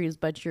groceries,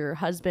 but your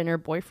husband or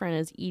boyfriend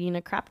is eating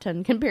a crap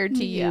ton compared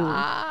to you.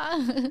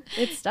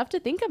 It's stuff to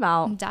think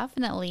about.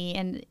 Definitely.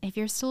 And if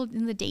you're still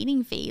in the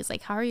dating phase,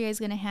 like how are you guys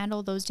going to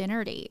handle those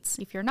dinner dates?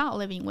 If you're not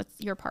living with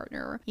your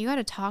partner, you got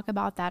to talk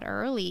about that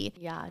early.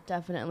 Yeah,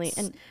 definitely.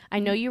 And I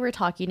know you were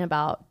talking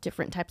about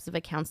different types of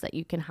accounts that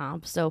you can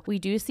have. So we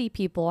do see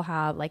people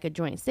have like a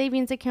joint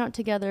savings account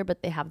together,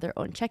 but they have their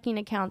own checking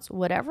accounts,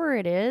 whatever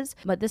it is.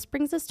 But this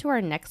brings us to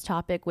our next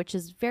topic, which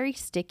is very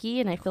sticky.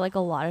 And I feel like a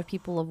lot of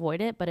people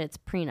avoid it, but it's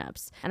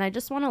prenups. And I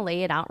just want to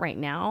lay it out right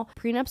now.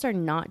 Prenups are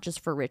not just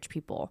for rich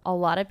people. A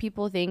lot of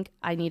people think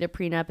I need a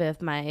prenup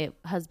if my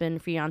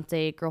husband,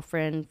 fiance,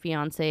 girlfriend,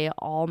 fiance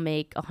all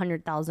make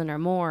 $100,000 or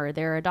more.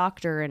 They're a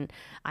doctor and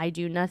I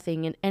do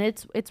nothing. And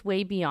it's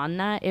way beyond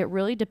that. It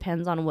really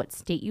depends on what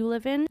state you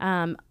live in.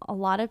 A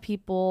lot of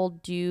people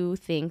do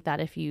think that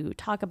if you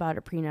talk about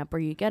a prenup or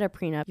you get a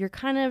prenup, you're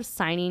kind of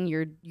signing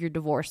your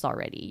divorce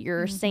already.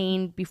 You're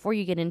saying before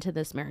you get into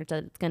this marriage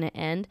that it's going to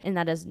end. And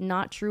that is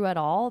not true at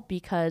all,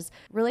 because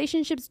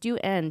relationships do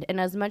end. And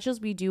as much as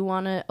we do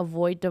want to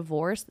avoid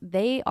divorce,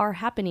 they are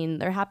happening.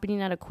 They're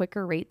happening at a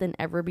quicker rate than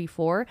ever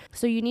before.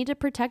 So you need to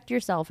protect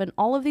yourself. And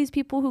all of these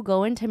people who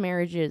go into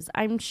marriages,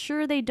 I'm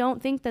sure they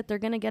don't think that they're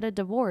going to get a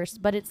divorce,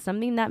 but it's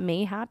something that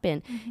may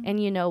happen.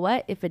 And you know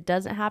what? If it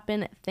doesn't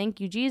happen, thank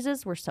you,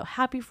 Jesus. We're so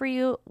happy for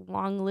you.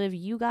 Long live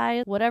you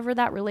guys. Whatever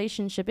that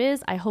relationship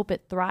is, I hope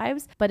it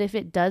thrives. But if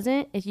it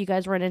doesn't, if you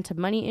guys run into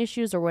money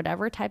issues or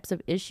whatever types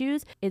of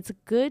issues, it's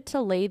good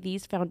to lay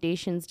these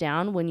foundations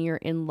down when you're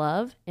in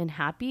love and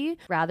happy,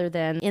 rather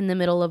than in the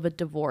middle of a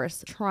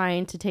divorce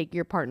trying to take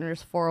your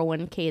partner's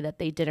 401k that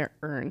they didn't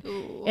earn.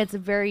 Ooh. It's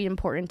very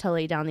important to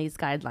lay down these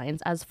guidelines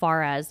as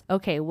far as,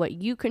 okay, what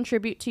you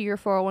contribute to your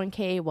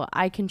 401k, what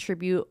I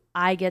contribute,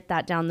 I get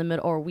that down the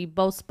middle, or we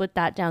both split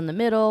that down the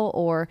middle,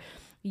 or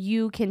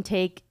you can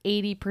take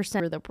 80%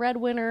 for the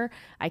breadwinner,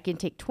 I can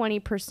take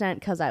 20%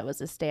 because I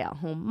was a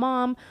stay-at-home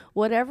mom,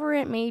 whatever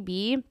it may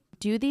be.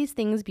 Do these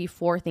things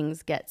before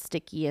things get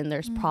sticky and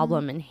there's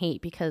problem and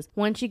hate, because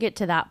once you get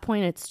to that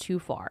point, it's too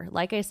far.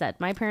 Like I said,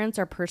 my parents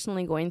are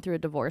personally going through a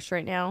divorce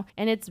right now,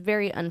 and it's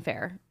very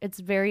unfair. It's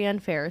very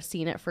unfair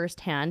seeing it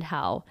firsthand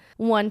how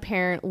one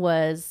parent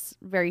was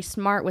very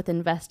smart with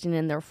investing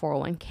in their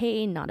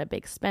 401k, not a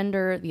big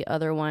spender. The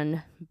other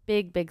one,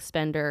 big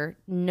spender,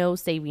 no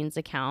savings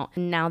account.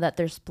 And now that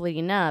they're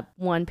splitting up,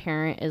 one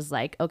parent is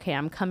like, okay,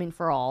 I'm coming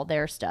for all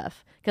their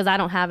stuff because I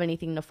don't have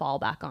anything to fall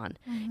back on.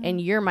 And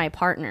you're my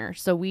partner.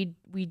 So we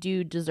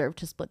do deserve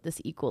to split this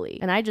equally.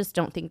 And I just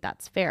don't think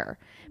that's fair.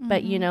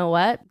 But you know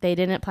what? They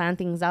didn't plan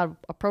things out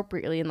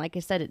appropriately. And like I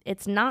said,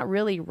 it's not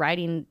really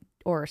writing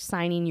or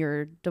signing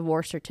your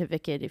divorce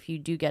certificate if you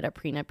do get a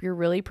prenup. You're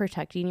really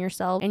protecting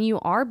yourself, and you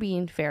are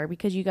being fair,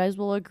 because you guys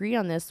will agree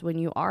on this when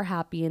you are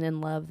happy and in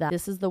love, that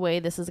this is the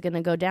way this is going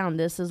to go down.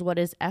 This is what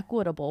is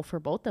equitable for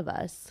both of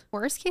us.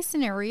 Worst case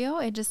scenario,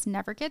 it just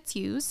never gets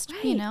used,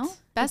 you know?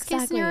 Best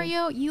case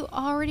scenario, you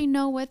already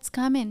know what's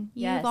coming.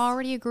 You've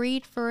already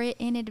agreed for it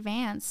in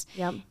advance.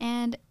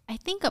 And I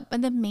think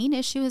the main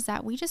issue is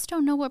that we just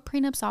don't know what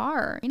prenups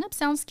are. Prenup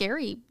sounds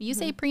scary. You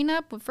say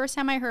prenup, the first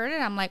time I heard it,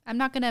 I'm like, I'm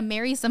not going to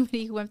marry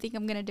somebody who I think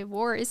I'm going to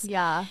divorce.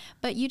 Yeah.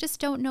 But you just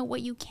don't know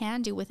what you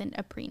can do within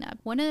a prenup.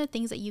 One of the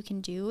things that you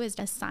can do is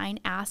assign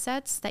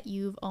assets that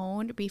you've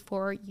owned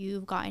before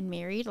you've gotten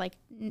married. Like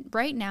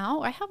right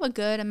now, I have a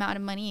good amount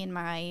of money in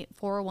my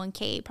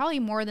 401k, probably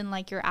more than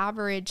like your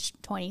average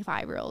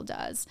 25-year-old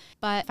does.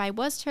 But if I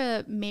was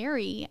to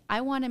marry,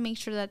 I want to make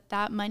sure that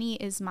that money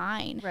is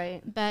mine.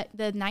 Right. But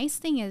the nice nice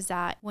thing is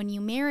that when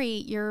you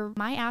marry,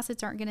 my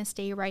assets aren't going to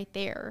stay right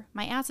there.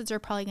 My assets are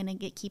probably going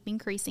to keep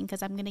increasing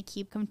because I'm going to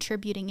keep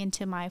contributing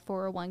into my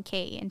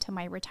 401k, into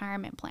my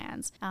retirement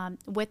plans.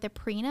 With the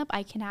prenup,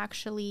 I can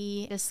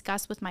actually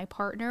discuss with my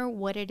partner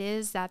what it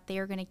is that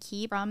they're going to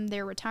keep from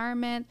their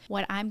retirement,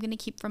 what I'm going to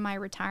keep from my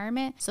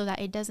retirement, so that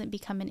it doesn't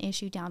become an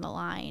issue down the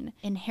line.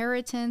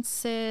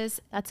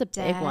 Inheritances, that's a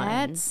big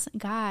one,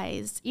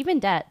 guys. Even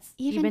debts.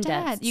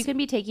 Debts. You can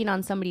be taking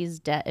on somebody's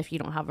debt if you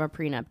don't have a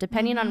prenup,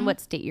 depending on what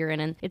state you're in.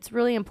 And it's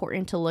really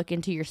important to look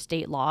into your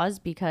state laws,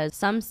 because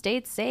some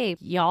states say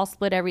y'all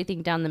split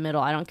everything down the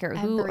middle. I don't care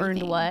who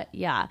earned what.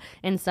 Yeah.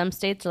 And some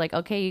states are like,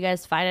 okay, you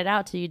guys fight it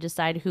out till you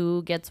decide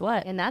who gets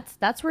what. And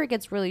that's where it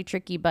gets really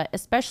tricky. But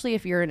especially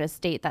if you're in a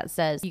state that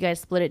says you guys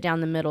split it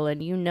down the middle,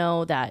 and you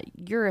know that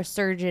you're a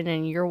surgeon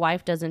and your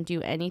wife doesn't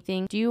do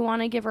anything, do you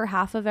want to give her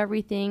half of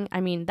everything?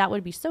 I mean, that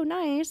would be so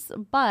nice,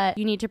 but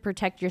you need to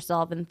protect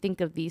yourself and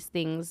think of these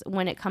things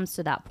when it comes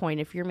to that point.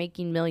 If you're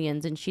making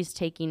millions and she's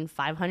taking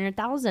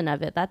 500,000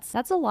 of it,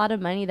 that's a lot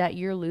of money that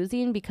you're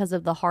losing because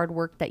of the hard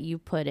work that you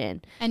put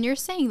in. And you're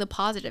saying the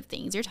positive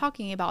things. You're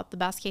talking about the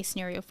best case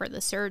scenario for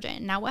the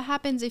surgeon. Now, what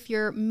happens if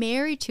you're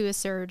married to a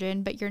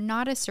surgeon, but you're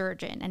not a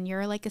surgeon and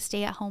you're like a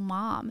stay-at-home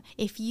mom?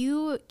 If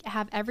you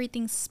have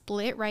everything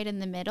split right in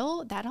the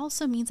middle, that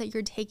also means that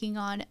you're taking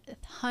on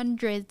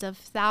hundreds of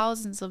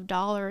thousands of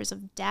dollars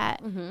of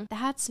debt.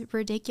 That's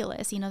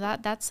ridiculous. You know,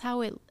 that's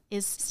how it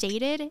is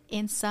stated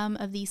in some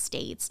of these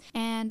states.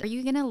 And are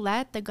you going to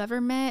let the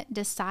government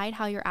decide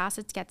how your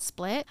assets get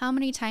split? How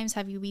many times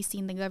have we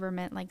seen the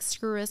government like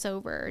screw us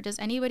over? Does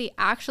anybody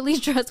actually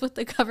trust what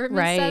the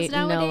government says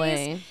nowadays? No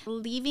way.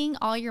 Leaving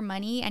all your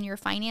money and your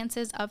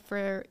finances up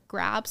for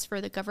grabs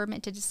for the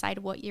government to decide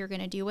what you're going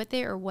to do with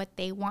it or what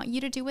they want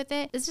you to do with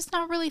it is just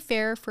not really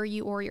fair for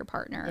you or your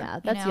partner. Yeah,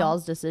 that's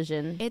y'all's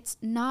decision. It's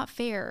not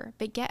fair,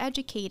 but get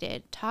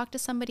educated. Talk to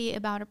somebody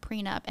about a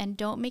prenup, and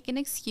don't make an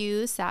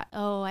excuse that,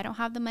 oh, I don't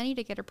have the money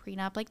to get a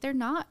prenup. Like, they're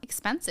not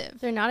expensive.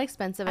 They're not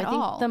expensive. I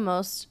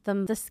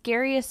think the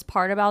scariest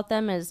part about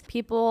them is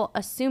people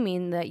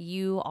assuming that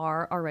you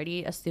are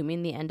already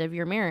assuming the end of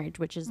your marriage,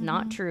 which is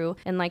not true.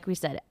 And like we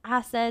said,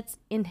 assets,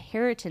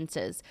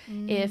 inheritances.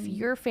 If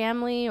your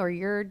family or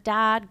your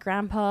dad,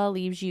 grandpa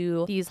leaves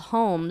you these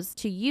homes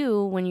to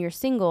you when you're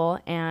single,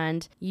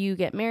 and you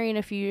get married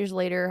a few years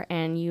later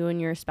and you and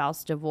your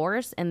spouse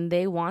divorce, and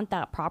they want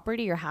that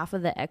property or half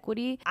of the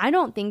equity, I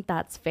don't think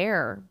that's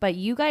fair, but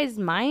you guys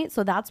might.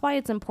 So that's why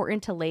it's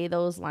important to lay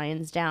those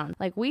lines down.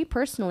 Like, we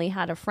personally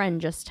had a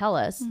friend just tell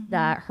us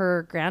that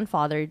her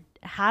grandfather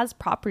has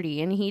property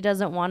and he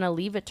doesn't want to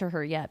leave it to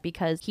her yet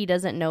because he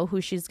doesn't know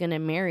who she's going to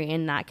marry,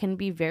 and that can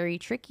be very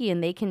tricky,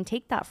 and they can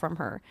take that from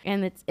her,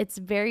 and it's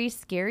very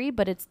scary,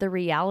 but it's the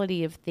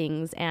reality of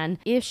things. And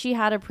if she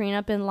had a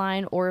prenup in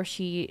line, or if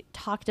she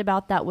talked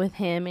about that with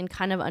him and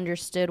kind of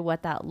understood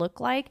what that looked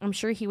like, I'm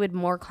sure he would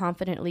more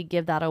confidently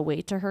give that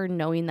away to her,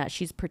 knowing that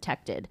she's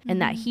protected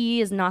and that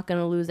he is not going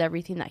to lose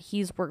everything that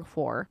he's worked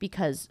for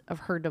because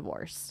of her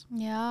divorce.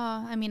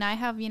 Yeah, I mean, I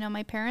have,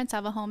 my parents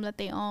have a home that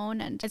they own,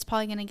 and it's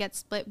probably going to get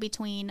split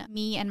between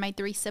me and my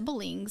 3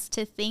 siblings.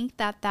 To think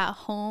that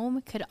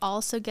home could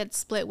also get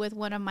split with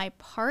one of my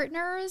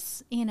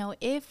partners,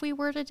 if we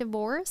were to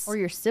divorce. Or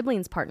your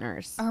siblings'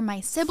 partners. Or my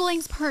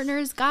siblings'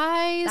 partners,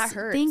 guys. That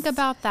hurts. Think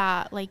about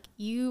that. Like,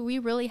 we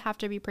really have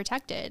to be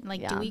protected.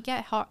 Like, do we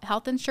get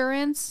health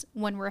insurance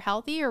when we're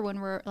healthy or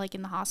when we're like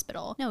in the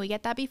hospital? No, we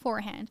get that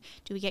beforehand.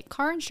 Do we get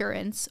car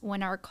insurance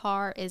when our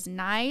car is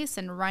nice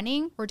and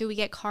running, or do we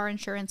get car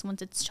insurance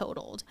once it's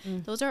totaled?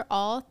 Those are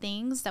all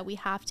things that we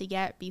have to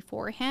get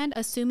beforehand,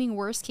 assuming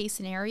worst case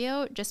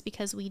scenario, just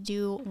because we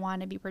do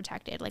want to be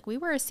protected. Like, we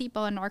wear a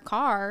seatbelt in our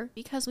car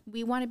because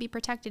we want to be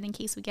protected in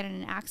case we get in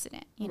an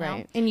accident, you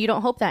know? And you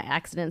don't hope that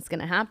accident's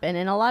going to happen.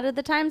 And a lot of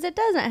the times it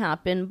doesn't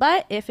happen.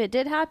 But if it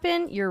did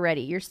happen, you're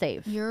ready. You're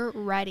safe. You're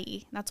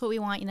ready. That's what we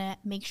want you to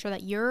make sure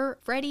that you're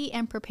ready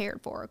and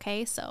prepared for.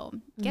 Okay. So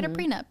get a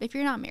prenup if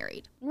you're not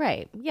married.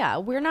 Right. Yeah.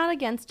 We're not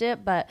against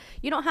it, but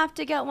you don't have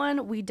to get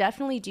one. We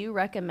definitely do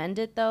recommend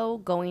it, though,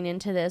 going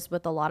into this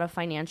with a lot of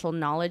financial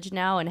knowledge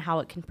now and how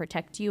it can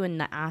protect you and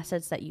the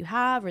assets that you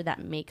have or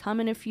that may come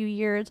in a few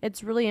years.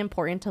 It's really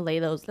important to lay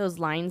those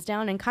lines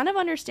down and kind of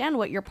understand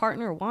what your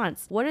partner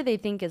wants. What do they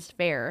think is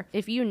fair?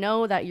 If you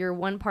know that your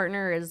one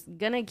partner is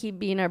gonna keep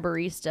being a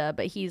barista,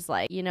 but he's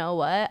like, you know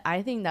what?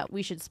 I think that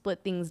we should split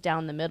things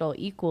down the middle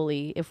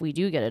equally if we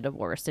do get a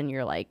divorce. And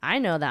you're like, I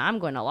know that I'm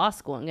going to law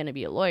school, I'm going to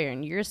be a lawyer,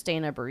 and you're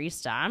staying a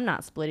barista. I'm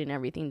not splitting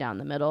everything down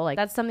the middle. Like,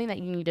 that's something that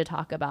you need to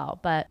talk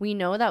about. But we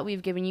know that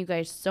we've given you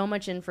guys so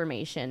much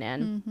information,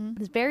 and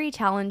it's very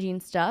challenging challenging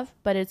stuff,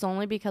 but it's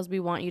only because we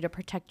want you to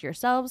protect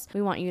yourselves.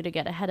 We want you to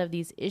get ahead of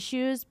these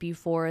issues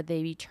before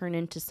they turn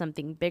into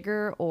something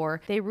bigger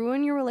or they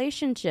ruin your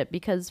relationship,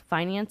 because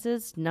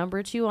finances,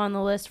 number 2 on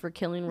the list for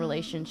killing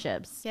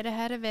relationships. Get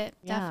ahead of it.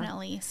 Yeah.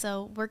 Definitely.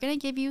 So we're going to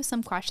give you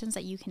some questions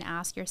that you can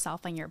ask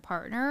yourself and your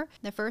partner.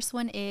 The first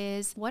one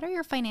is, what are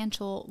your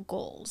financial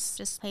goals?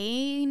 Just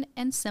plain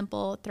and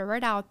simple, throw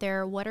it out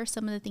there. What are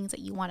some of the things that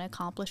you want to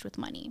accomplish with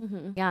money?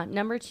 Yeah.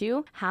 Number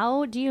 2,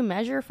 how do you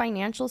measure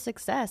financial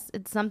success?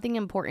 It's something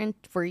important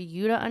for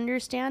you to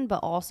understand, but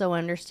also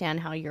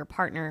understand how your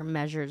partner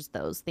measures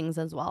those things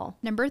as well.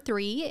 Number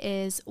 3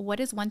 is, what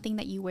is one thing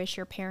that you wish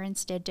your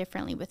parents did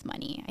differently with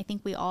money? I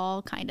think we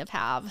all kind of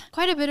have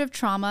quite a bit of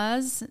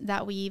traumas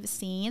that we've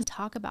seen.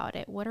 Talk about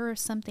it. What are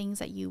some things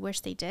that you wish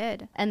they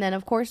did? And then,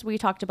 of course, we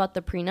talked about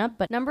the prenup.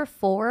 But number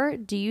 4,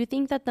 do you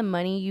think that the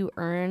money you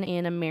earn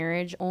in a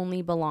marriage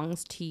only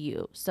belongs to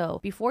you? So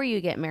before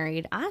you get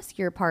married, ask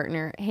your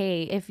partner,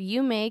 hey, if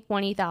you make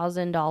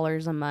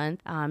 $20,000 a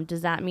month,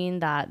 does that mean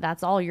that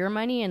that's all your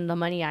money and the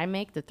money I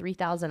make, the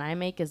 $3,000 I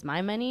make, is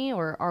my money,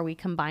 or are we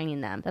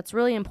combining them? That's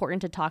really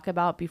important to talk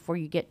about before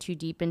you get too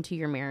deep into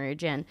your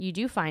marriage and you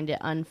do find it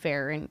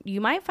unfair, and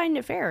you might find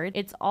it fair.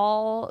 It's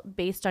all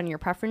based on your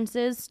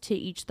preferences, to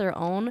each their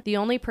own. The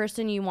only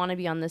person you want to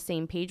be on the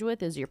same page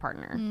with is your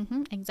partner.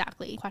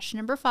 Exactly. Question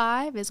number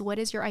 5 is, what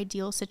is your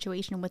ideal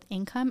situation with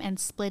income and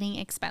splitting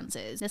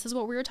expenses? This is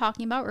what we were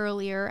talking about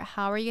earlier.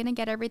 How are you going to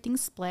get everything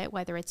split,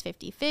 whether it's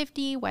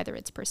 50-50, whether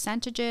it's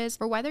percentages,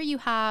 or whether you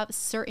have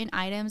certain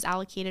items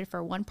allocated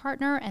for one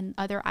partner and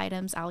other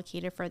items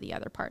allocated for the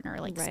other partner,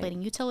 like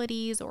splitting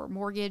utilities or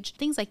mortgage,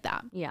 things like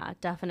that. Yeah,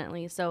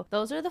 definitely. So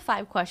those are the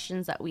 5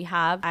 questions that we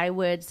have. I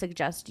would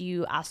suggest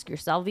you ask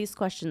yourself these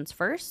questions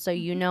first, so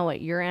you know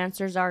what your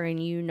answers are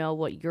and you know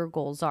what your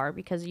goals are,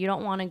 because you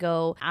don't want to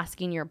go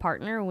asking your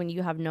partner when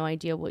you have no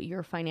idea what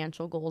your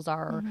financial goals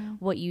are or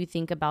what you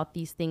think about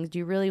these things.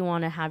 You really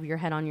want to have your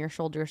head on your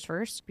shoulders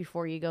first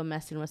before you go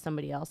messing with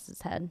somebody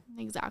else's head.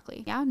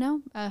 Exactly. Yeah,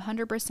 no,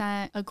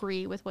 100%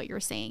 agree with what you're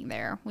saying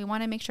there. We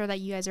want to make sure that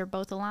you guys are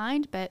both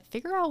aligned, but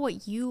figure out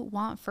what you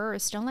want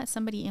first. Don't let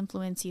somebody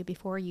influence you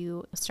before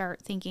you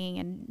start thinking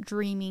and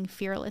dreaming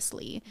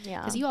fearlessly. Yeah.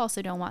 Because you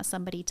also don't want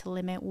somebody to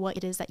limit what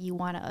it is that you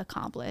want to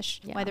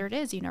accomplish, whether it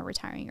is,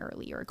 retiring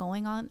early or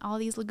going on all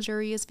these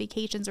luxurious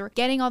vacations or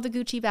getting all the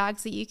Gucci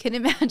bags that you can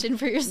imagine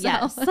for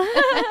yourself.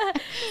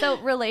 Yes. So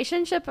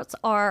relationships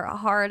are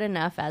hard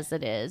enough as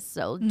it is.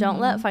 So don't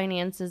let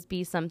finances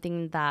be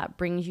something that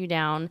brings you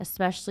down,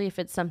 especially if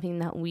it's something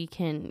that we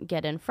can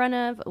get in front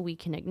of, we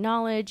can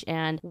acknowledge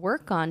and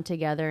work on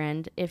together.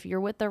 And if you're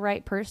with the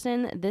right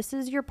person, this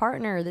is your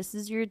partner, this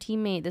is your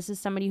teammate, this is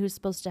somebody who's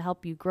supposed to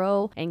help you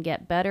grow and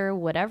get better,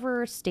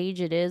 whatever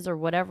stage it is or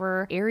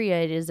whatever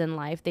area it is in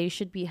life. They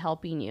should be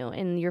helping you.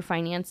 And your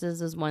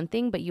finances is one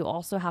thing, but you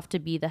also have to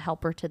be the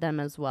helper to them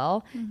as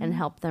well and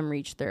help them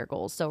reach their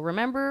goals. So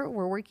remember,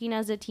 we're working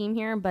as a team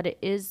here, but it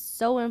is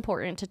so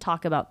important to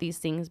talk about these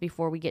things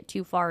before we get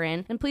too far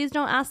in. And please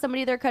don't ask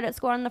somebody their credit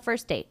score on the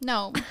first date.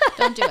 No,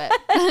 don't do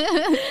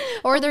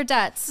it. Or their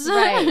debts.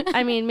 Right.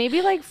 I mean,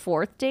 maybe like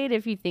 4th date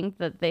if you think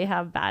that they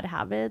have bad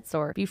habits,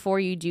 or before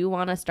you do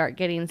want to start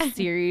getting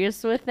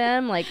serious with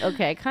them. Like,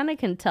 okay, I kind of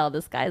can tell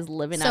this guy's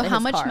living out of his car.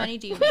 So how much money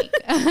do you make?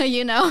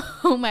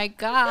 Oh my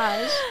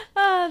gosh.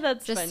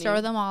 That's just funny.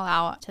 throw them all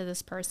out to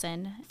this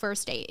person.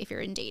 First date if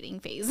you're in dating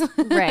phase.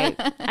 Right.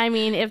 I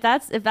mean, if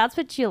that's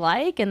what you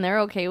like and they're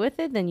okay with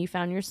it, then you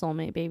found your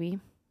soulmate, baby.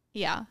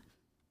 Yeah.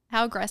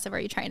 How aggressive are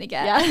you trying to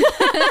get?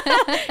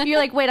 Yeah. You're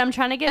like, wait, I'm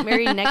trying to get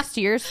married next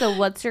year. So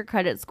what's your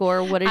credit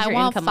score? What is your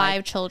income? I want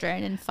 5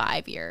 children in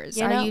 5 years.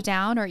 Are you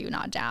down or are you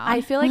not down?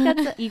 I feel like that's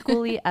an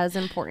equally as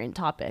important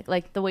topic.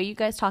 Like the way you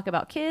guys talk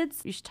about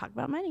kids, you should talk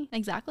about money.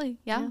 Exactly.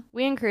 Yeah.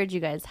 We encourage you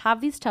guys,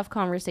 have these tough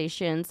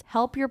conversations,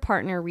 help your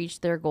partner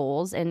reach their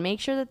goals, and make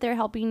sure that they're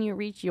helping you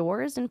reach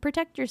yours, and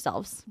protect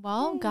yourselves.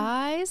 Well,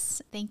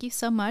 guys, thank you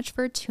so much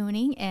for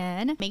tuning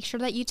in. Make sure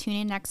that you tune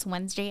in next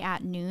Wednesday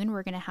at noon.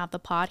 We're going to have the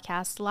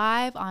podcast live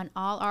on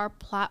all our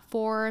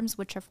platforms,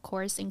 which of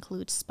course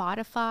includes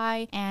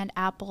Spotify and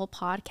Apple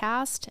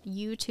Podcast.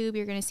 YouTube,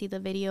 you're going to see the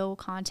video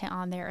content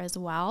on there as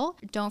well.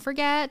 Don't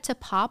forget to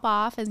pop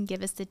off and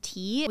give us the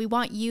tea. We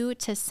want you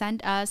to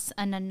send us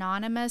an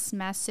anonymous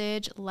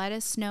message. Let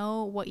us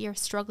know what you're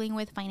struggling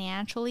with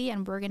financially,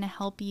 and we're going to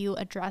help you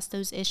address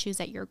those issues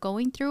that you're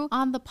going through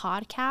on the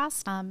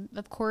podcast.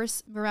 Of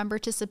course, remember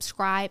to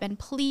subscribe, and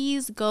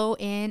please go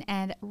in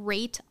and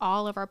rate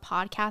all of our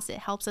podcasts. It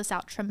helps us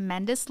out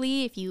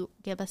tremendously if you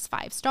give us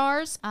 5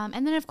 stars.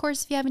 And then, of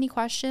course, if you have any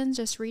questions,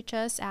 just reach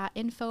us at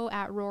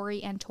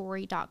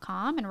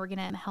info@roryandtori.com, and we're going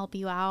to help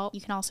you out.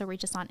 You can also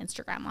reach us on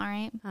Instagram. All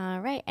right. All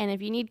right. And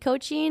if you need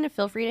coaching,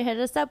 feel free to hit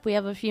us up. We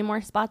have a few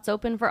more spots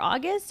open for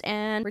August,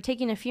 and we're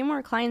taking a few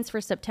more clients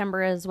for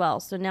September as well.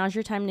 So now's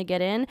your time to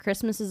get in.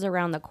 Christmas is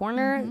around the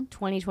corner.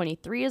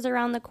 2023 is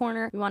around the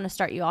corner. We want to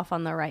start you off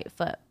on the right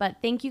foot. But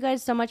thank you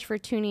guys so much for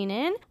tuning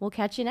in. We'll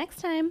catch you next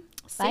time.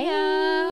 Bye.